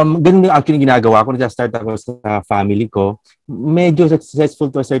 Yeah, ganun yung actually ginagawa ko. Nag-start ako sa family ko. Medyo successful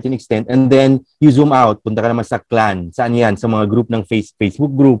to a certain extent. And then, you zoom out. Punta ka naman sa clan. Saan yan? Sa mga group ng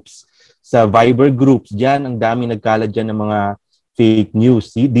Facebook groups, sa Viber groups. Diyan, ang dami nagkalat dyan ng mga fake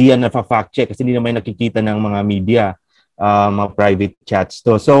news. Di yan na-fact check kasi hindi naman nakikita ng mga media, mga private chats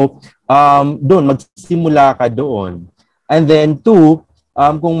to. So, doon, magsimula ka doon. And then, two,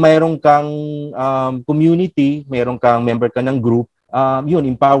 kung mayroon kang community, mayroon kang member ka ng group, yun,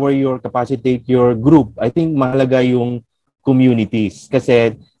 empower capacitate your group. I think mahalaga yung communities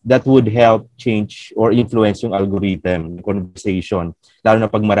kasi that would help change or influence yung algorithm, conversation, lalo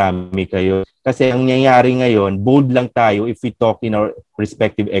na pag marami kayo. Kasi ang nangyayari ngayon, bold lang tayo if we talk in our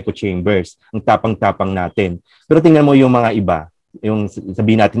respective echo chambers. Ang tapang-tapang natin. Pero tingnan mo yung mga iba, yung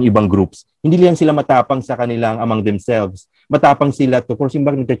sabihin natin ibang groups, hindi lang sila matapang sa kanilang among themselves. Matapang sila to, for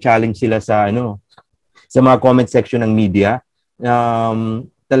example, nagka-challenge sila sa sa mga comment section ng media.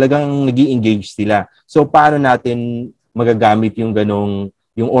 Talagang nag-i-engage sila. So paano natin magagamit yung ganong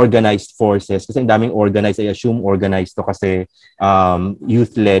yung organized forces, kasi ang daming organized, I assume organized to kasi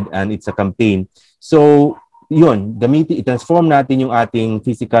youth-led and it's a campaign. So yun, i-transform natin yung ating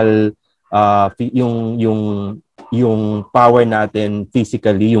physical yung power natin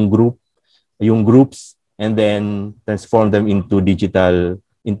physically, yung groups, and then transform them into digital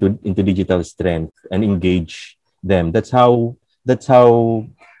strength and engage them. That's one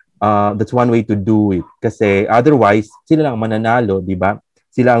way to do it. Kasi otherwise, sila lang mananalo, di ba?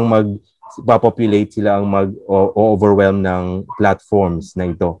 Sila ang mag-populate, sila ang mag-overwhelm ng platforms na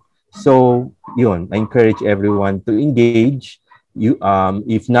ito. So, yun, I encourage everyone to engage.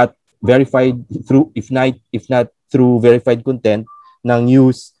 If not through verified content, ng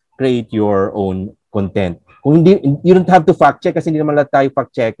news, create your own content. Kung hindi, you don't have to fact check kasi hindi naman lahat tayo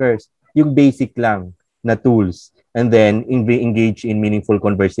fact checkers. Yung basic lang na tools. And then engage in meaningful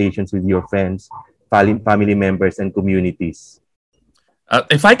conversations with your friends, family members, and communities.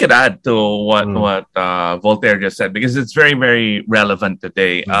 If I could add to what Voltaire just said, because it's very, very relevant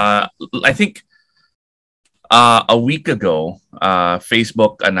today. I think a week ago,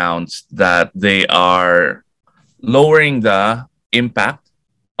 Facebook announced that they are lowering the impact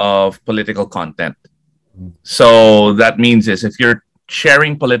of political content. So that means if you're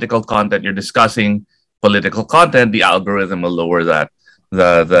sharing political content, you're discussing political content, the algorithm will lower that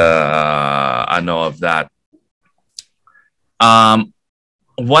of that.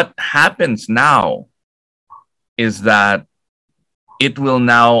 What happens now is that it will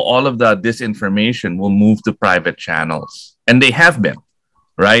now, all of the disinformation will move to private channels. And they have been,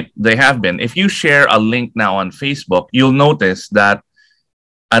 right? They have been. If you share a link now on Facebook, you'll notice that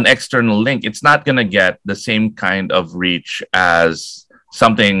an external link, it's not going to get the same kind of reach as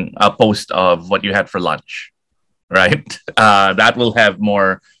a post of what you had for lunch, right? That will have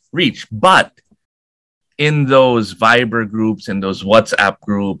more reach. But in those Viber groups, in those WhatsApp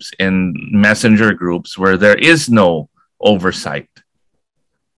groups, in Messenger groups where there is no oversight,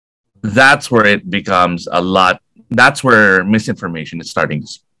 that's where it becomes a lot. That's where misinformation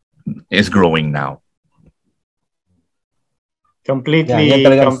is growing now. Completely.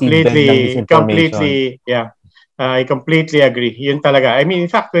 Yeah. I completely agree. Yun talaga. I mean, in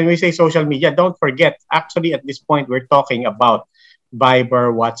fact, when we say social media, don't forget, actually at this point, we're talking about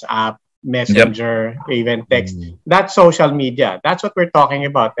Viber, WhatsApp, Messenger, even text. That's social media. That's what we're talking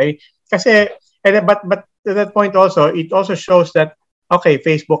about. But to that point also, it also shows that, okay,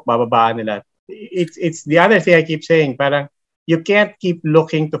 Facebook, bababaan nila. It's the other thing I keep saying, parang you can't keep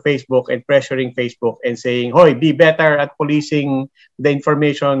looking to Facebook and pressuring Facebook and saying, hoy, be better at policing the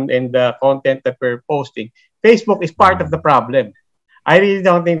information and the content that we're posting. Facebook is part of the problem. I really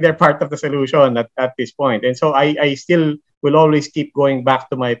don't think they're part of the solution at this point. And so I still will always keep going back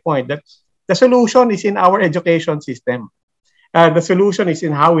to my point that the solution is in our education system. The solution is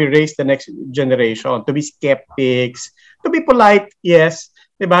in how we raise the next generation to be skeptics, to be polite, yes,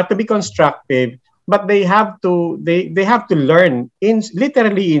 to be constructive, but they have to learn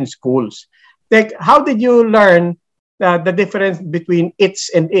literally in schools. Like, how did you learn the difference between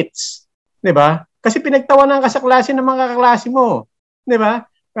its and its? Diba? Kasi pinagtawanan ka sa klase ng mga kaklase mo. Diba?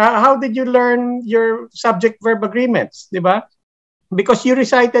 How did you learn your subject-verb agreements? Diba? Because you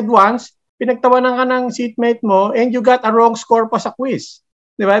recited once, pinagtawanan ka ng seatmate mo, and you got a wrong score pa sa quiz.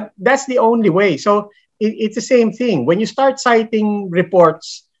 Diba? That's the only way. So, it's the same thing. When you start citing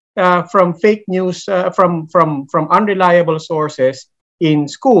reports from fake news, from unreliable sources in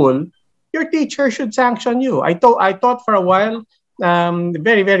school, your teacher should sanction you. I thought for a while,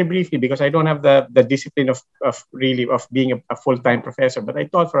 very, very briefly, because I don't have the discipline of being a full-time professor, but I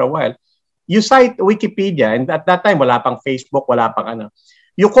thought for a while, you cite Wikipedia, and at that time, wala pang Facebook, wala pang ano.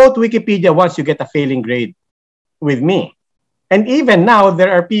 You quote Wikipedia once, you get a failing grade with me. And even now,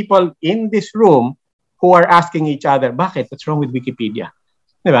 there are people in this room who are asking each other, bakit? What's wrong with Wikipedia?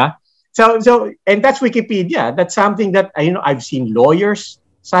 Diba? So, and that's Wikipedia. That's something that, I've seen lawyers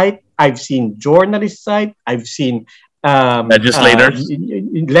cite, I've seen journalists cite, I've seen legislators,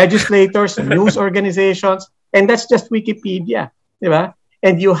 news organizations, and that's just Wikipedia. Diba?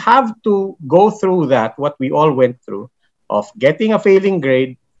 And you have to go through that, what we all went through, of getting a failing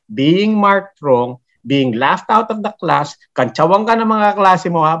grade, being marked wrong, being laughed out of the class, kantsawang ka ng mga klase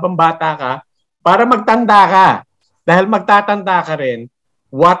mo habang bata ka, para magtanda ka. Dahil magtatanda ka rin,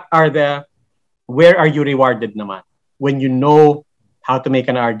 where are you rewarded naman? When you know how to make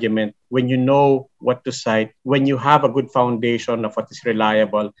an argument, when you know what to cite, when you have a good foundation of what is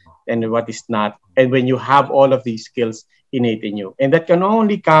reliable and what is not, and when you have all of these skills innate in you. And that can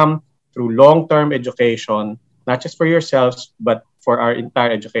only come through long-term education, not just for yourselves, but for our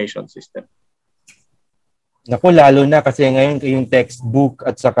entire education system. Naku, lalo na kasi ngayon yung textbook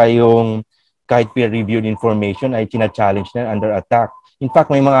at saka yung kahit peer-reviewed information ay china-challenge na under attack. In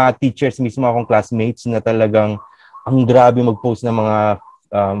fact, may mga teachers mismo akong classmates na talagang ang grabe mag-post ng mga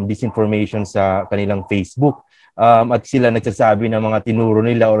disinformation sa kanilang Facebook. At sila nagsasabi na mga tinuro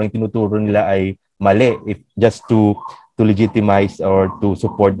nila o yung tinuturo nila ay mali just to legitimize or to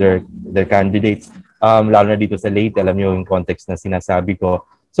support their candidates. Lalo na dito sa Leyte, alam niyo yung context na sinasabi ko.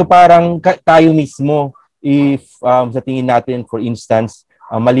 So parang tayo mismo, if sa tingin natin, for instance,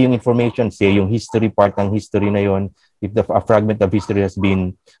 mali yung information, say yung history part ng history na yon, if a fragment of history has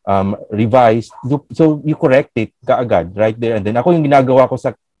been revised, so you correct it kaagad right there and then. Ako yung ginagawa ko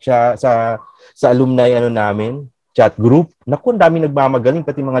sa alumni namin, chat group. Naku, ang dami nagmamagaling,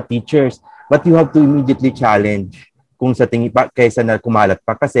 pati mga teachers. But you have to immediately challenge kung sa tingin pa, kaysa na kumalat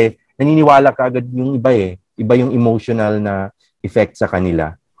pa. Kasi naniniwala ka agad yung iba eh. Iba yung emotional na effect sa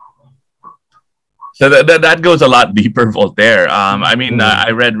kanila. So that goes a lot deeper, Voltaire. I mean,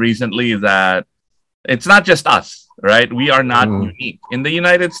 I read recently that it's not just us, right? We are not unique. In the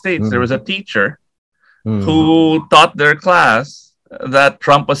United States, there was a teacher who taught their class that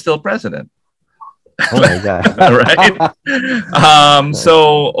Trump was still president. Oh my God. Right?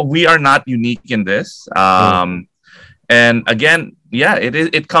 So we are not unique in this. And again, yeah,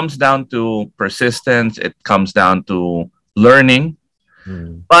 it comes down to persistence. It comes down to learning.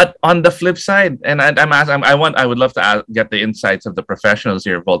 But on the flip side, and I would love to get the insights of the professionals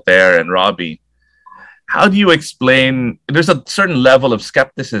here, Voltaire and Robbie. How do you explain? There's a certain level of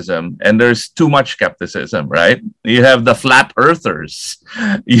skepticism, and there's too much skepticism, right? You have the flat earthers.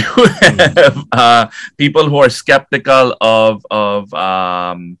 You have people who are skeptical of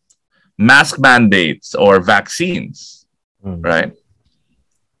mask mandates or vaccines, right?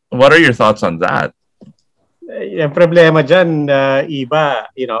 What are your thoughts on that? Yung problema dyan,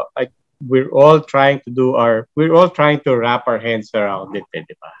 iba, we're all trying to wrap our hands around it,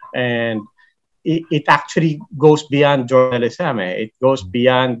 diba? And it actually goes beyond journalism. It goes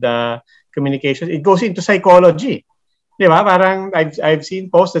beyond communication. It goes into psychology. Diba? Parang I've seen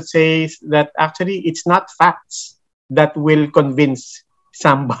posts that says that actually it's not facts that will convince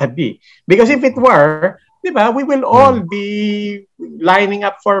somebody. Because if it were, diba, we will all be lining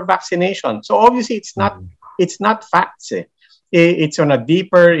up for vaccination. So obviously it's not facts. It's on a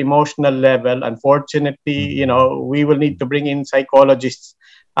deeper emotional level. Unfortunately, we will need to bring in psychologists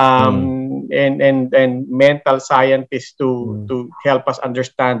and mental scientists to help us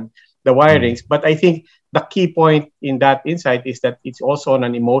understand the wirings. But I think the key point in that insight is that it's also on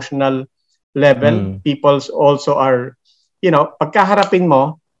an emotional level. People's also are, pagkaharapin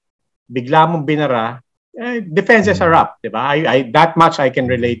mo, bigla mong binara, defenses are up, diba? I that much I can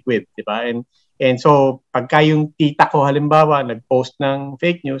relate with, diba? And so, pagka yung tita ko halimbawa nag-post ng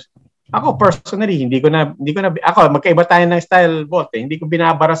fake news, ako personally hindi ko na ako magkaiba tayo ng style, Volt. Hindi ko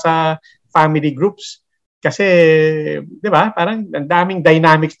binabara sa family groups kasi 'di ba? Parang ang daming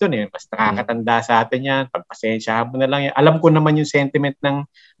dynamics doon eh. Mas nakakatanda sa atin 'yan. Pagpasensyahan mo na lang 'yan. Alam ko naman yung sentiment ng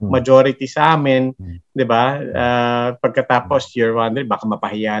majority sa amin, 'di ba? Pagkatapos you're wondering baka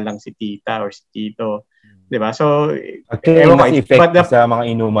mapahiya lang si tita or si tito, 'di ba? So, mas effect sa mga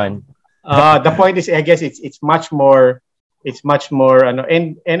inuman. The point is, I guess it's much more,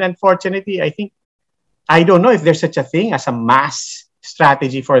 and unfortunately, I think, I don't know if there's such a thing as a mass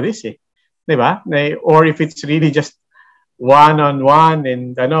strategy for this, diba? Or if it's really just one-on-one,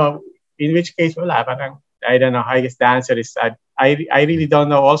 and in which case, wala, parang, I don't know, I guess the answer is, I really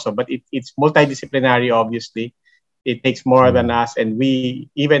don't know also, but it's multidisciplinary, obviously. It takes more than us, and we,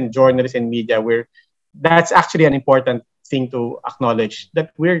 even journalists and media, that's actually an important thing to acknowledge,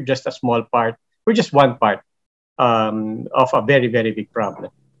 that we're just a small part. We're just one part of a very, very big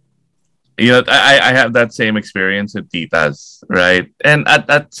problem. I have that same experience with titas, right? And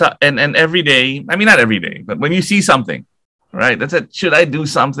and every day, I mean not every day, but when you see something, right? That's it. Should I do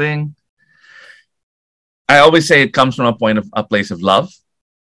something? I always say it comes from a place of love,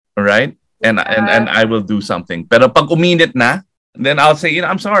 right? And I will do something. Pero pag uminit na, then I'll say,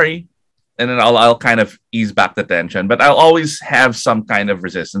 I'm sorry. And then I'll kind of ease back the tension. But I'll always have some kind of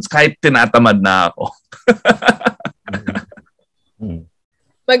resistance. Kahit tinatamad na ako.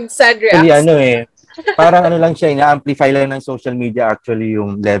 Mag-sad reacts. Actually, parang lang siya, ina-amplify lang ng social media actually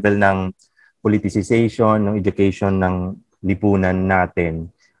yung level ng politicization, ng education ng lipunan natin.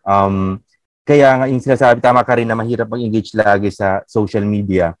 Kaya nga yung sinasabi, tama ka rin na mahirap mag-engage lagi sa social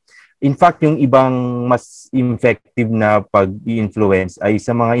media. In fact, yung ibang mas effective na pag-influence ay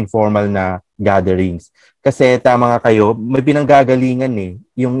sa mga informal na gatherings. Kasi tama nga kayo, may pinanggagalingan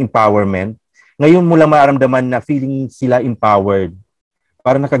yung empowerment. Ngayon mo lang maramdaman na feeling sila empowered.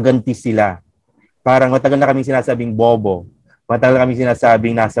 Parang nakaganti sila. Parang matagal na kaming sinasabing bobo. Matagal na kaming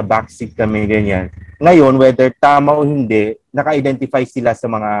sinasabing nasa backseat kami, ganyan. Ngayon, whether tama o hindi, naka-identify sila sa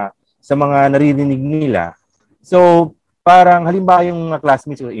mga naririnig nila. So, parang halimbawa yung mga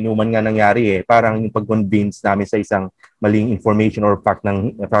classmates, inuman nga nangyari parang yung pag-convince namin sa isang maling information or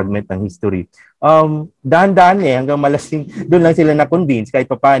fragment ng history. Dahan-dahan hanggang malasing, doon lang sila na-convince kahit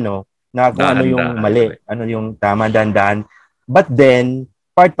paano na kung ano yung mali, ano yung tama, dahan-dahan. But then,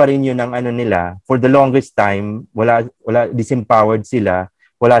 part pa rin yun ng nila. For the longest time, wala disempowered sila,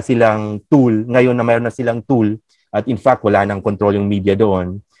 wala silang tool. Ngayon na mayroon na silang tool, at in fact, wala nang control yung media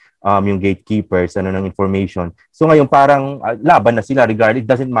doon. Yung gatekeepers, ng information. So ngayon parang laban na sila regardless, it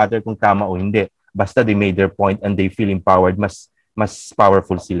doesn't matter kung tama o hindi. basta they made their point and they feel empowered, mas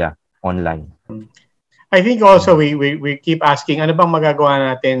powerful sila online. I think also we keep asking, ano bang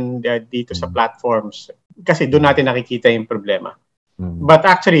magagawa natin dito sa platforms? Kasi doon natin nakikita yung problema. But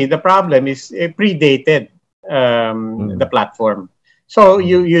actually, the problem is predated the platform. So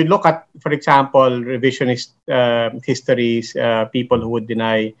you look at, for example, revisionist histories, people who would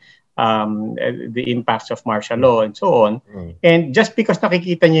deny the impacts of martial law and so on. And just because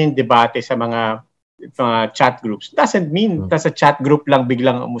nakikita niyo yung debate sa mga chat groups doesn't mean sa chat group lang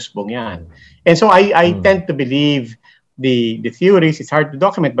biglang umusbong yan. And so I tend to believe the theories. It's hard to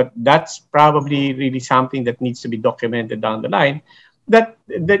document, but that's probably really something that needs to be documented down the line. That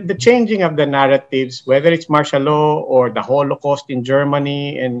the changing of the narratives, whether it's martial law or the Holocaust in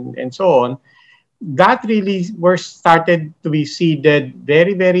Germany and so on, that really were started to be seeded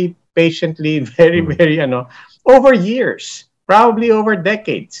very, very patiently, very, very over years, probably over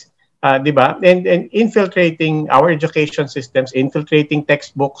decades. Diba? And infiltrating our education systems, infiltrating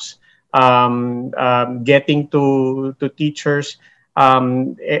textbooks, getting to teachers,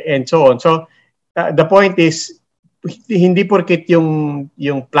 and so on. So the point is, hindi porket yung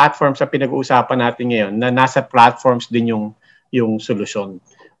platform sa pinag-uusapan natin ngayon na nasa platforms din yung solusyon.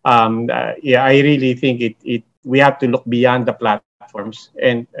 I really think we have to look beyond the platforms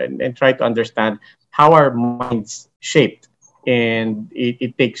and try to understand how our minds shaped. And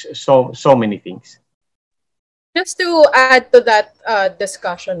it takes so many things. Just to add to that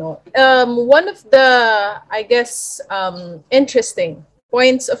discussion, one of the, I guess, interesting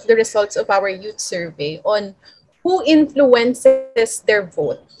points of the results of our youth survey on who influences their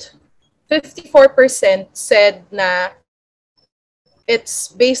vote, 54% said na it's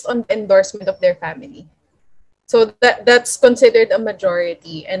based on the endorsement of their family. So that's considered a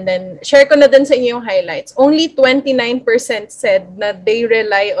majority. And then, share ko na din sa inyo yung highlights. Only 29% said na they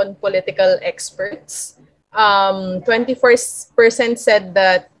rely on political experts. 24% said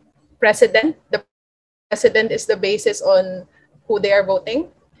that the president is the basis on who they are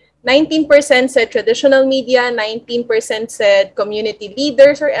voting. 19% said traditional media, 19% said community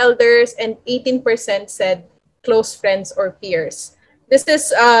leaders or elders, and 18% said close friends or peers. This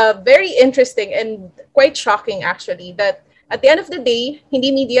is very interesting and quite shocking actually, that at the end of the day, hindi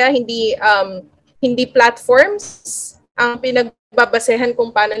media, hindi platforms ang pinagbabasehan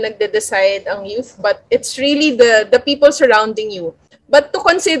kung paano nagde-decide ang youth, but it's really the people surrounding you. But to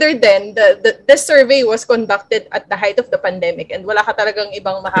consider then, this survey was conducted at the height of the pandemic and wala ka talagang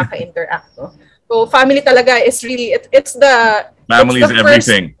ibang makaka-interact. No? So family talaga is really, it's the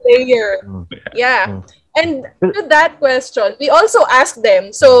everything. First layer. Yeah. And to that question, we also asked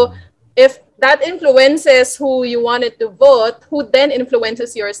them, so if that influences who you wanted to vote, who then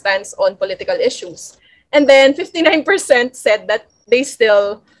influences your stance on political issues? And then 59% said that they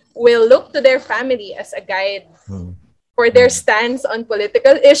still will look to their family as a guide for their stance on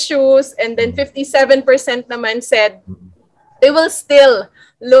political issues. And then 57% naman said they will still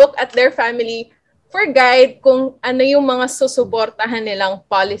look at their family for guide kung ano yung mga susuportahan nilang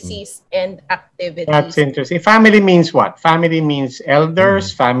policies and activities. That's interesting. Family means what? Family means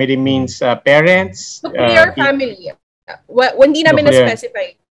elders, family means parents. Nuclear family. Hindi namin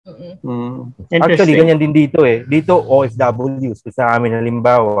na-specify. Actually, ganyan din dito eh. Dito, OFWs. Sa amin,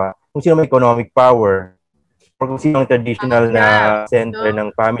 halimbawa, kung sino may economic power, or kung sino ang traditional na center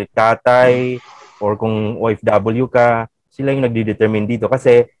ng family, tatay, or kung OFW ka, sila yung nagdi-determine dito.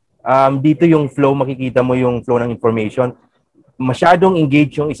 Kasi, dito yung flow, makikita mo yung flow ng information. Masyadong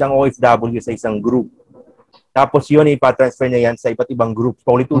engaged yung isang OFW sa isang group. Tapos yun, ipatransfer niya yan sa iba't ibang group.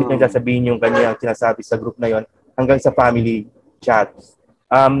 Paulit-ulit niyang sasabihin yung kanyang sinasabi sa group na yon hanggang sa family chat.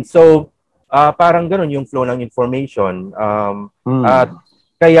 Parang ganun yung flow ng information.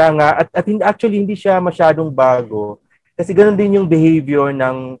 Kaya nga, at actually hindi siya masyadong bago. Kasi ganun din yung behavior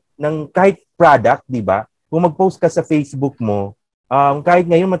ng kahit product, di ba? Kung mag-post ka sa Facebook mo, kahit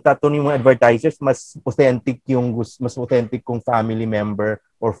ngayon magtatanong yung mga advertisers, mas authentic kung family member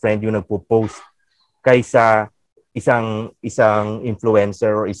or friend yung nagpo-post kaysa isang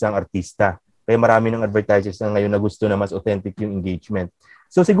influencer or isang artista. Kaya marami ng advertisers na ngayon na gusto na mas authentic yung engagement.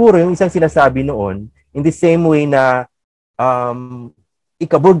 So siguro yung isang sinasabi noon, in the same way na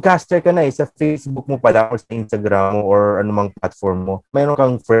ika-broadcaster ka na sa Facebook mo pala or sa Instagram mo or anumang platform mo, mayroon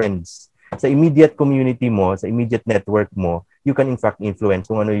kang friends sa immediate community mo, sa immediate network mo, you can in fact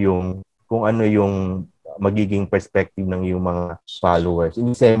influence kung ano yung magiging perspective ng iyong mga followers.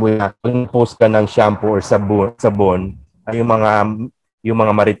 In the same way na kung post ka ng shampoo or sabon, ay yung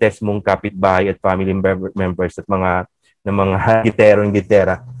mga marites mong kapitbahay at family members at mga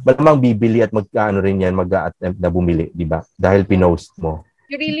gitera, malamang bibili at mag-attempt na bumili, di ba? Dahil pinost mo.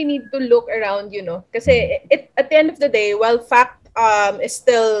 you really need to look around, kasi at the end of the day, while fact is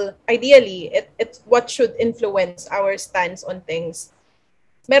still ideally it's what should influence our stance on things,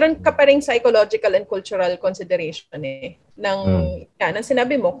 meron ka pa ring psychological and cultural consideration ng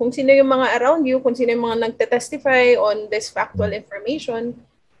sinabi mo, kung sino yung mga around you, kung sino yung mga nagte-testify on this factual information,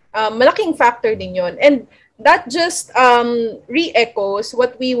 malaking factor din yon. And that just re-echoes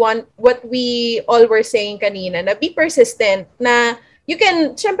what we all were saying kanina, na be persistent, na you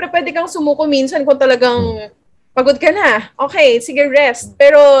can, syempre pwede kang sumuko minsan kung talagang pagod ka na. Okay, sige, rest.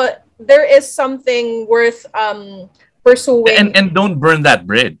 Pero there is something worth pursuing. And don't burn that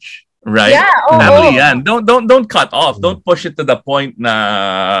bridge, right? Yeah, Family yan. Don't cut off. Don't push it to the point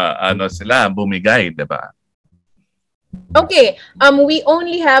na sila bumigay, 'di ba? Okay, we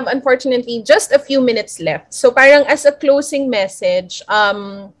only have, unfortunately, just a few minutes left. So parang as a closing message,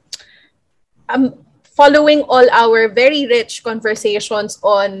 following all our very rich conversations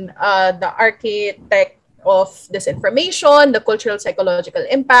on the architect of disinformation, the cultural psychological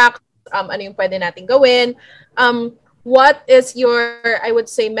impact, ano yung pwede natin gawin, what is your, I would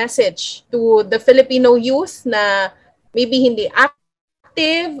say, message to the Filipino youth na maybe hindi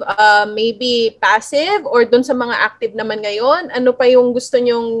active, maybe passive, or dun sa mga active naman ngayon? Ano pa yung gusto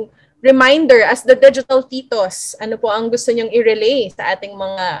nyong reminder as the digital titos? Ano po ang gusto nyong i-relay sa ating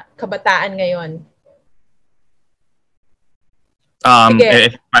mga kabataan ngayon?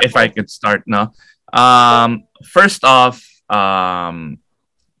 If I could start, no? First off,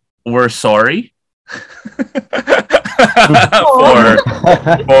 we're sorry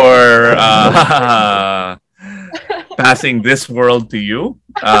for passing this world to you.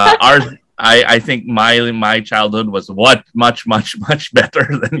 I think my childhood was much better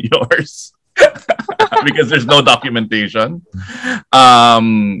than yours because there's no documentation.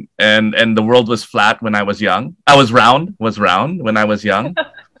 And the world was flat when I was young. I was round when I was young.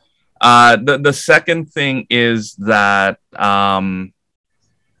 The second thing is that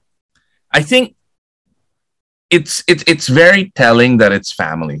I think it's very telling that it's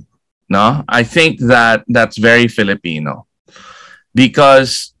family. No, I think that's very Filipino,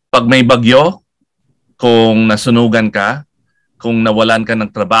 because pag may bagyo, kung nasunugan ka, kung nawalan ka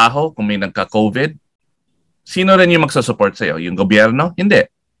ng trabaho, kung may nagka-COVID, sino rin yung magsa-support sa'yo? Yung gobyerno? Hindi.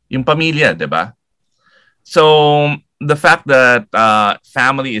 Yung pamilya, di ba? So the fact that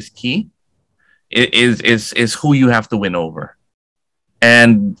family is key is who you have to win over.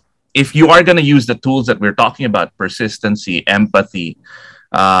 And if you are going to use the tools that we're talking about, persistency, empathy,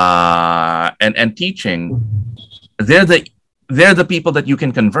 and teaching, they're the people that you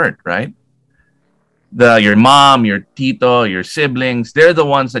can convert, right? Your mom, your tito, your siblings, they're the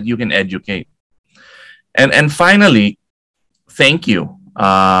ones that you can educate. And finally, thank you,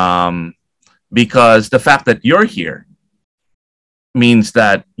 because the fact that you're here means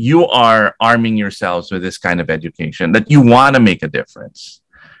that you are arming yourselves with this kind of education, that you want to make a difference.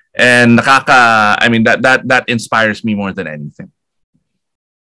 And that inspires me more than anything.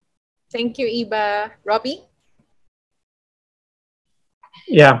 Thank you, Iba. Robbie?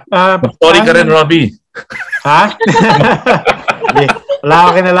 Yeah. Sorry ka rin, Robbie. Ha? Wala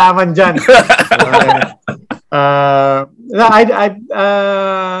akong kinalaman dyan.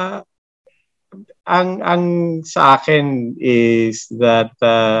 Ang sa akin is that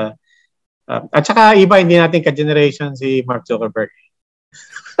at saka iba, hindi natin ka-generation si Mark Zuckerberg.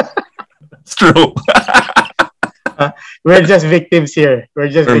 It's true. We're just victims here.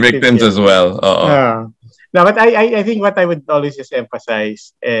 We're victims as well. No, but I think what I would always just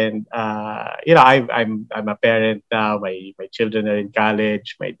emphasize, and I'm a parent now. My children are in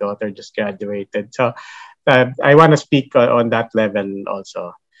college. My daughter just graduated. So I want to speak on that level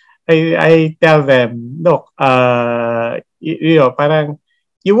also. I tell them, look, parang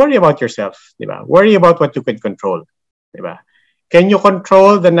you worry about yourself, diba? Worry about what you can control, diba? Can you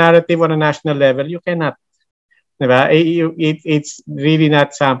control the narrative on a national level? You cannot. It's really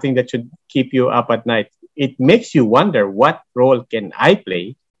not something that should keep you up at night. It makes you wonder, what role can I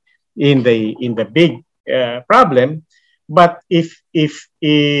play in the big problem? But if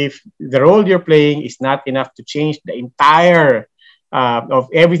the role you're playing is not enough to change the entire of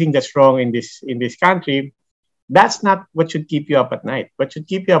everything that's wrong in this country, that's not what should keep you up at night. What should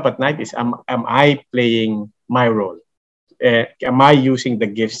keep you up at night is, am I playing my role? Am I using the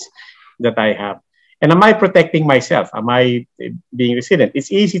gifts that I have? And am I protecting myself? Am I being resilient?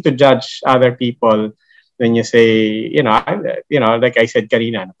 It's easy to judge other people when you say, like I said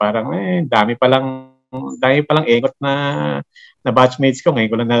kanina, parang dami palang engot na batchmates ko.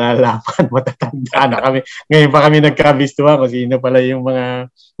 Ngayon ko lang nalalaman, matatanda na kami. Ngayon pa kami nagkabistuhan kung sino pala yung mga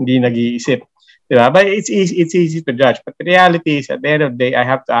hindi nag-iisip. Diba? But it's easy to judge. But the reality is, at the end of the day, I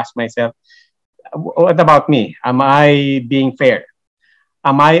have to ask myself, what about me? Am I being fair?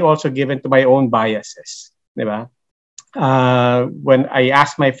 Am I also given to my own biases? Diba? When I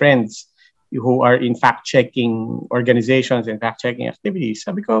ask my friends who are in fact-checking organizations and fact-checking activities,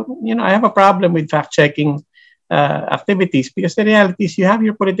 sabi ko, I have a problem with fact-checking activities because the reality is you have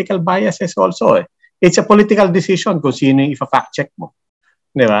your political biases also. It's a political decision kung sino yung ifa-fact-check mo.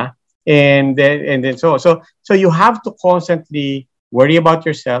 Diba? And then so you have to constantly worry about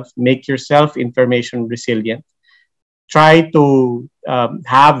yourself, make yourself information resilient, try to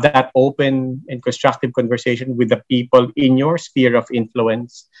have that open and constructive conversation with the people in your sphere of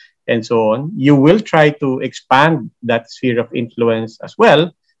influence and so on. You will try to expand that sphere of influence as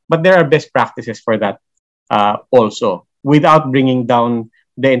well, but there are best practices for that also, without bringing down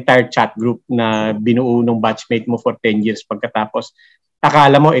the entire chat group na binuo ng batchmate mo for 10 years pagkatapos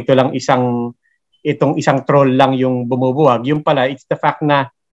akala mo itong isang troll lang yung bumubuwag. Yung pala, it's the fact na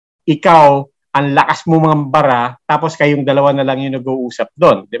ikaw, ang lakas mo mga bara, tapos kayong dalawa na lang yung nag-uusap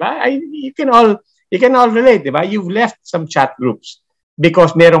doon. Di ba? You can all relate, di ba? You've left some chat groups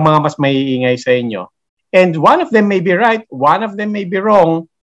because merong mga mas maiingay sa inyo. And one of them may be right, one of them may be wrong,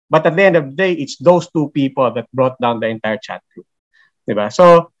 but at the end of the day, it's those two people that brought down the entire chat group. Di ba?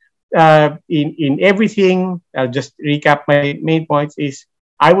 So, in everything, I'll just recap my main points is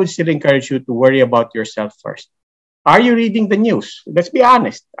I would still encourage you to worry about yourself first. Are you reading the news? Let's be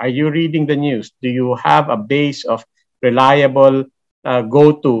honest. Are you reading the news? Do you have a base of reliable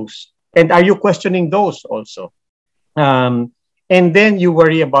go-tos? And are you questioning those also? And then you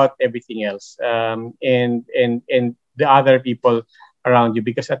worry about everything else and the other people around you,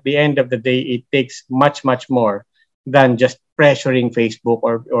 because at the end of the day, it takes much more than just pressuring Facebook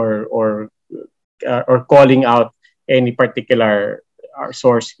or calling out any particular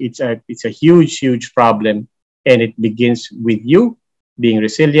source. It's a huge problem, and it begins with you being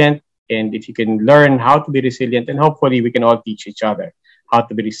resilient. And if you can learn how to be resilient, and hopefully we can all teach each other how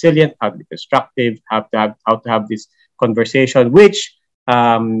to be resilient, how to be constructive, how to have this conversation, which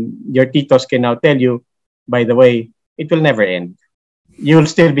your titos can now tell you, by the way, it will never end. You'll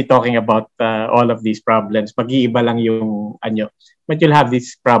still be talking about all of these problems. Mag-iiba lang yung anyo. But you'll have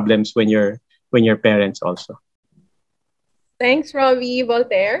these problems when you're parents also. Thanks, Robbie.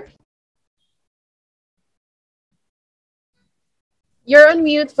 Voltaire? You're on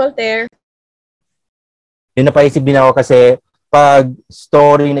mute, Voltaire. Yung napaisip din ako kasi pag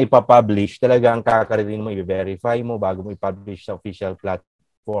story na ipapublish, talagang kakaririn mo, i-verify mo bago mo i-publish sa official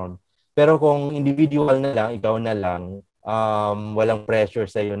platform. Pero kung individual na lang, ikaw na lang, walang pressure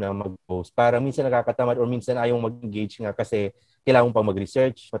sa iyo na mag-post. Para minsan nakakatamad or minsan ayaw mag-engage nga kasi kailangan mo pa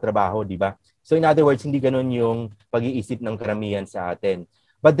mag-research, patrabaho, di ba? So in other words, hindi ganun yung pag-iisip ng karamihan sa atin.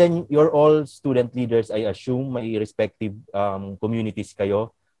 But then you're all student leaders, I assume, may respective communities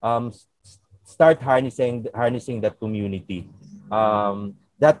kayo. Start harnessing that community.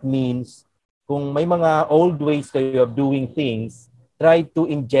 That means kung may mga old ways kayo of doing things, try to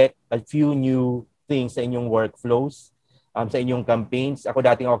inject a few new things sa inyong workflows, sa inyong campaigns. Ako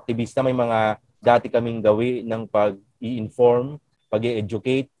dating activista, may mga dati kaming gawi ng pag-i-inform,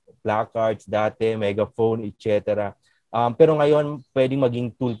 pag-i-educate, placards dati, megaphone, etc. Pero ngayon, pwedeng maging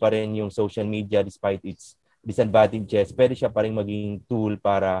tool pa rin yung social media despite its disadvantages. Pwede siya pa rin maging tool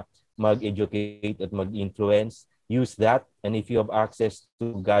para mag-educate at mag-influence. Use that. And if you have access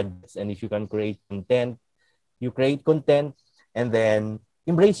to gadgets and if you can create content, you create content and then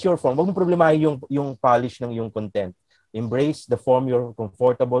embrace your form. Huwag mo problemahin yung polish ng yung content. Embrace the form you're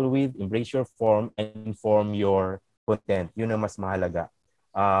comfortable with, embrace your form, and inform your content. Yun ang mas mahalaga.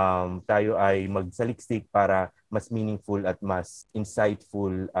 Tayo ay magsaliksik para mas meaningful at mas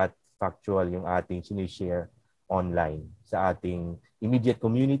insightful at factual yung ating sinishare online sa ating immediate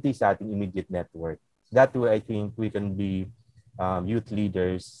community, sa ating immediate network. That way, I think we can be youth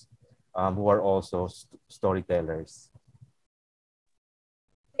leaders who are also storytellers.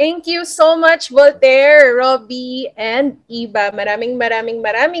 Thank you so much, Voltaire, Robbie, and Iba.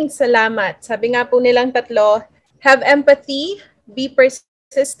 Maraming salamat. Sabi nga po nilang tatlo, have empathy, be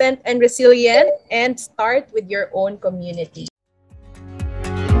persistent and resilient, and start with your own community.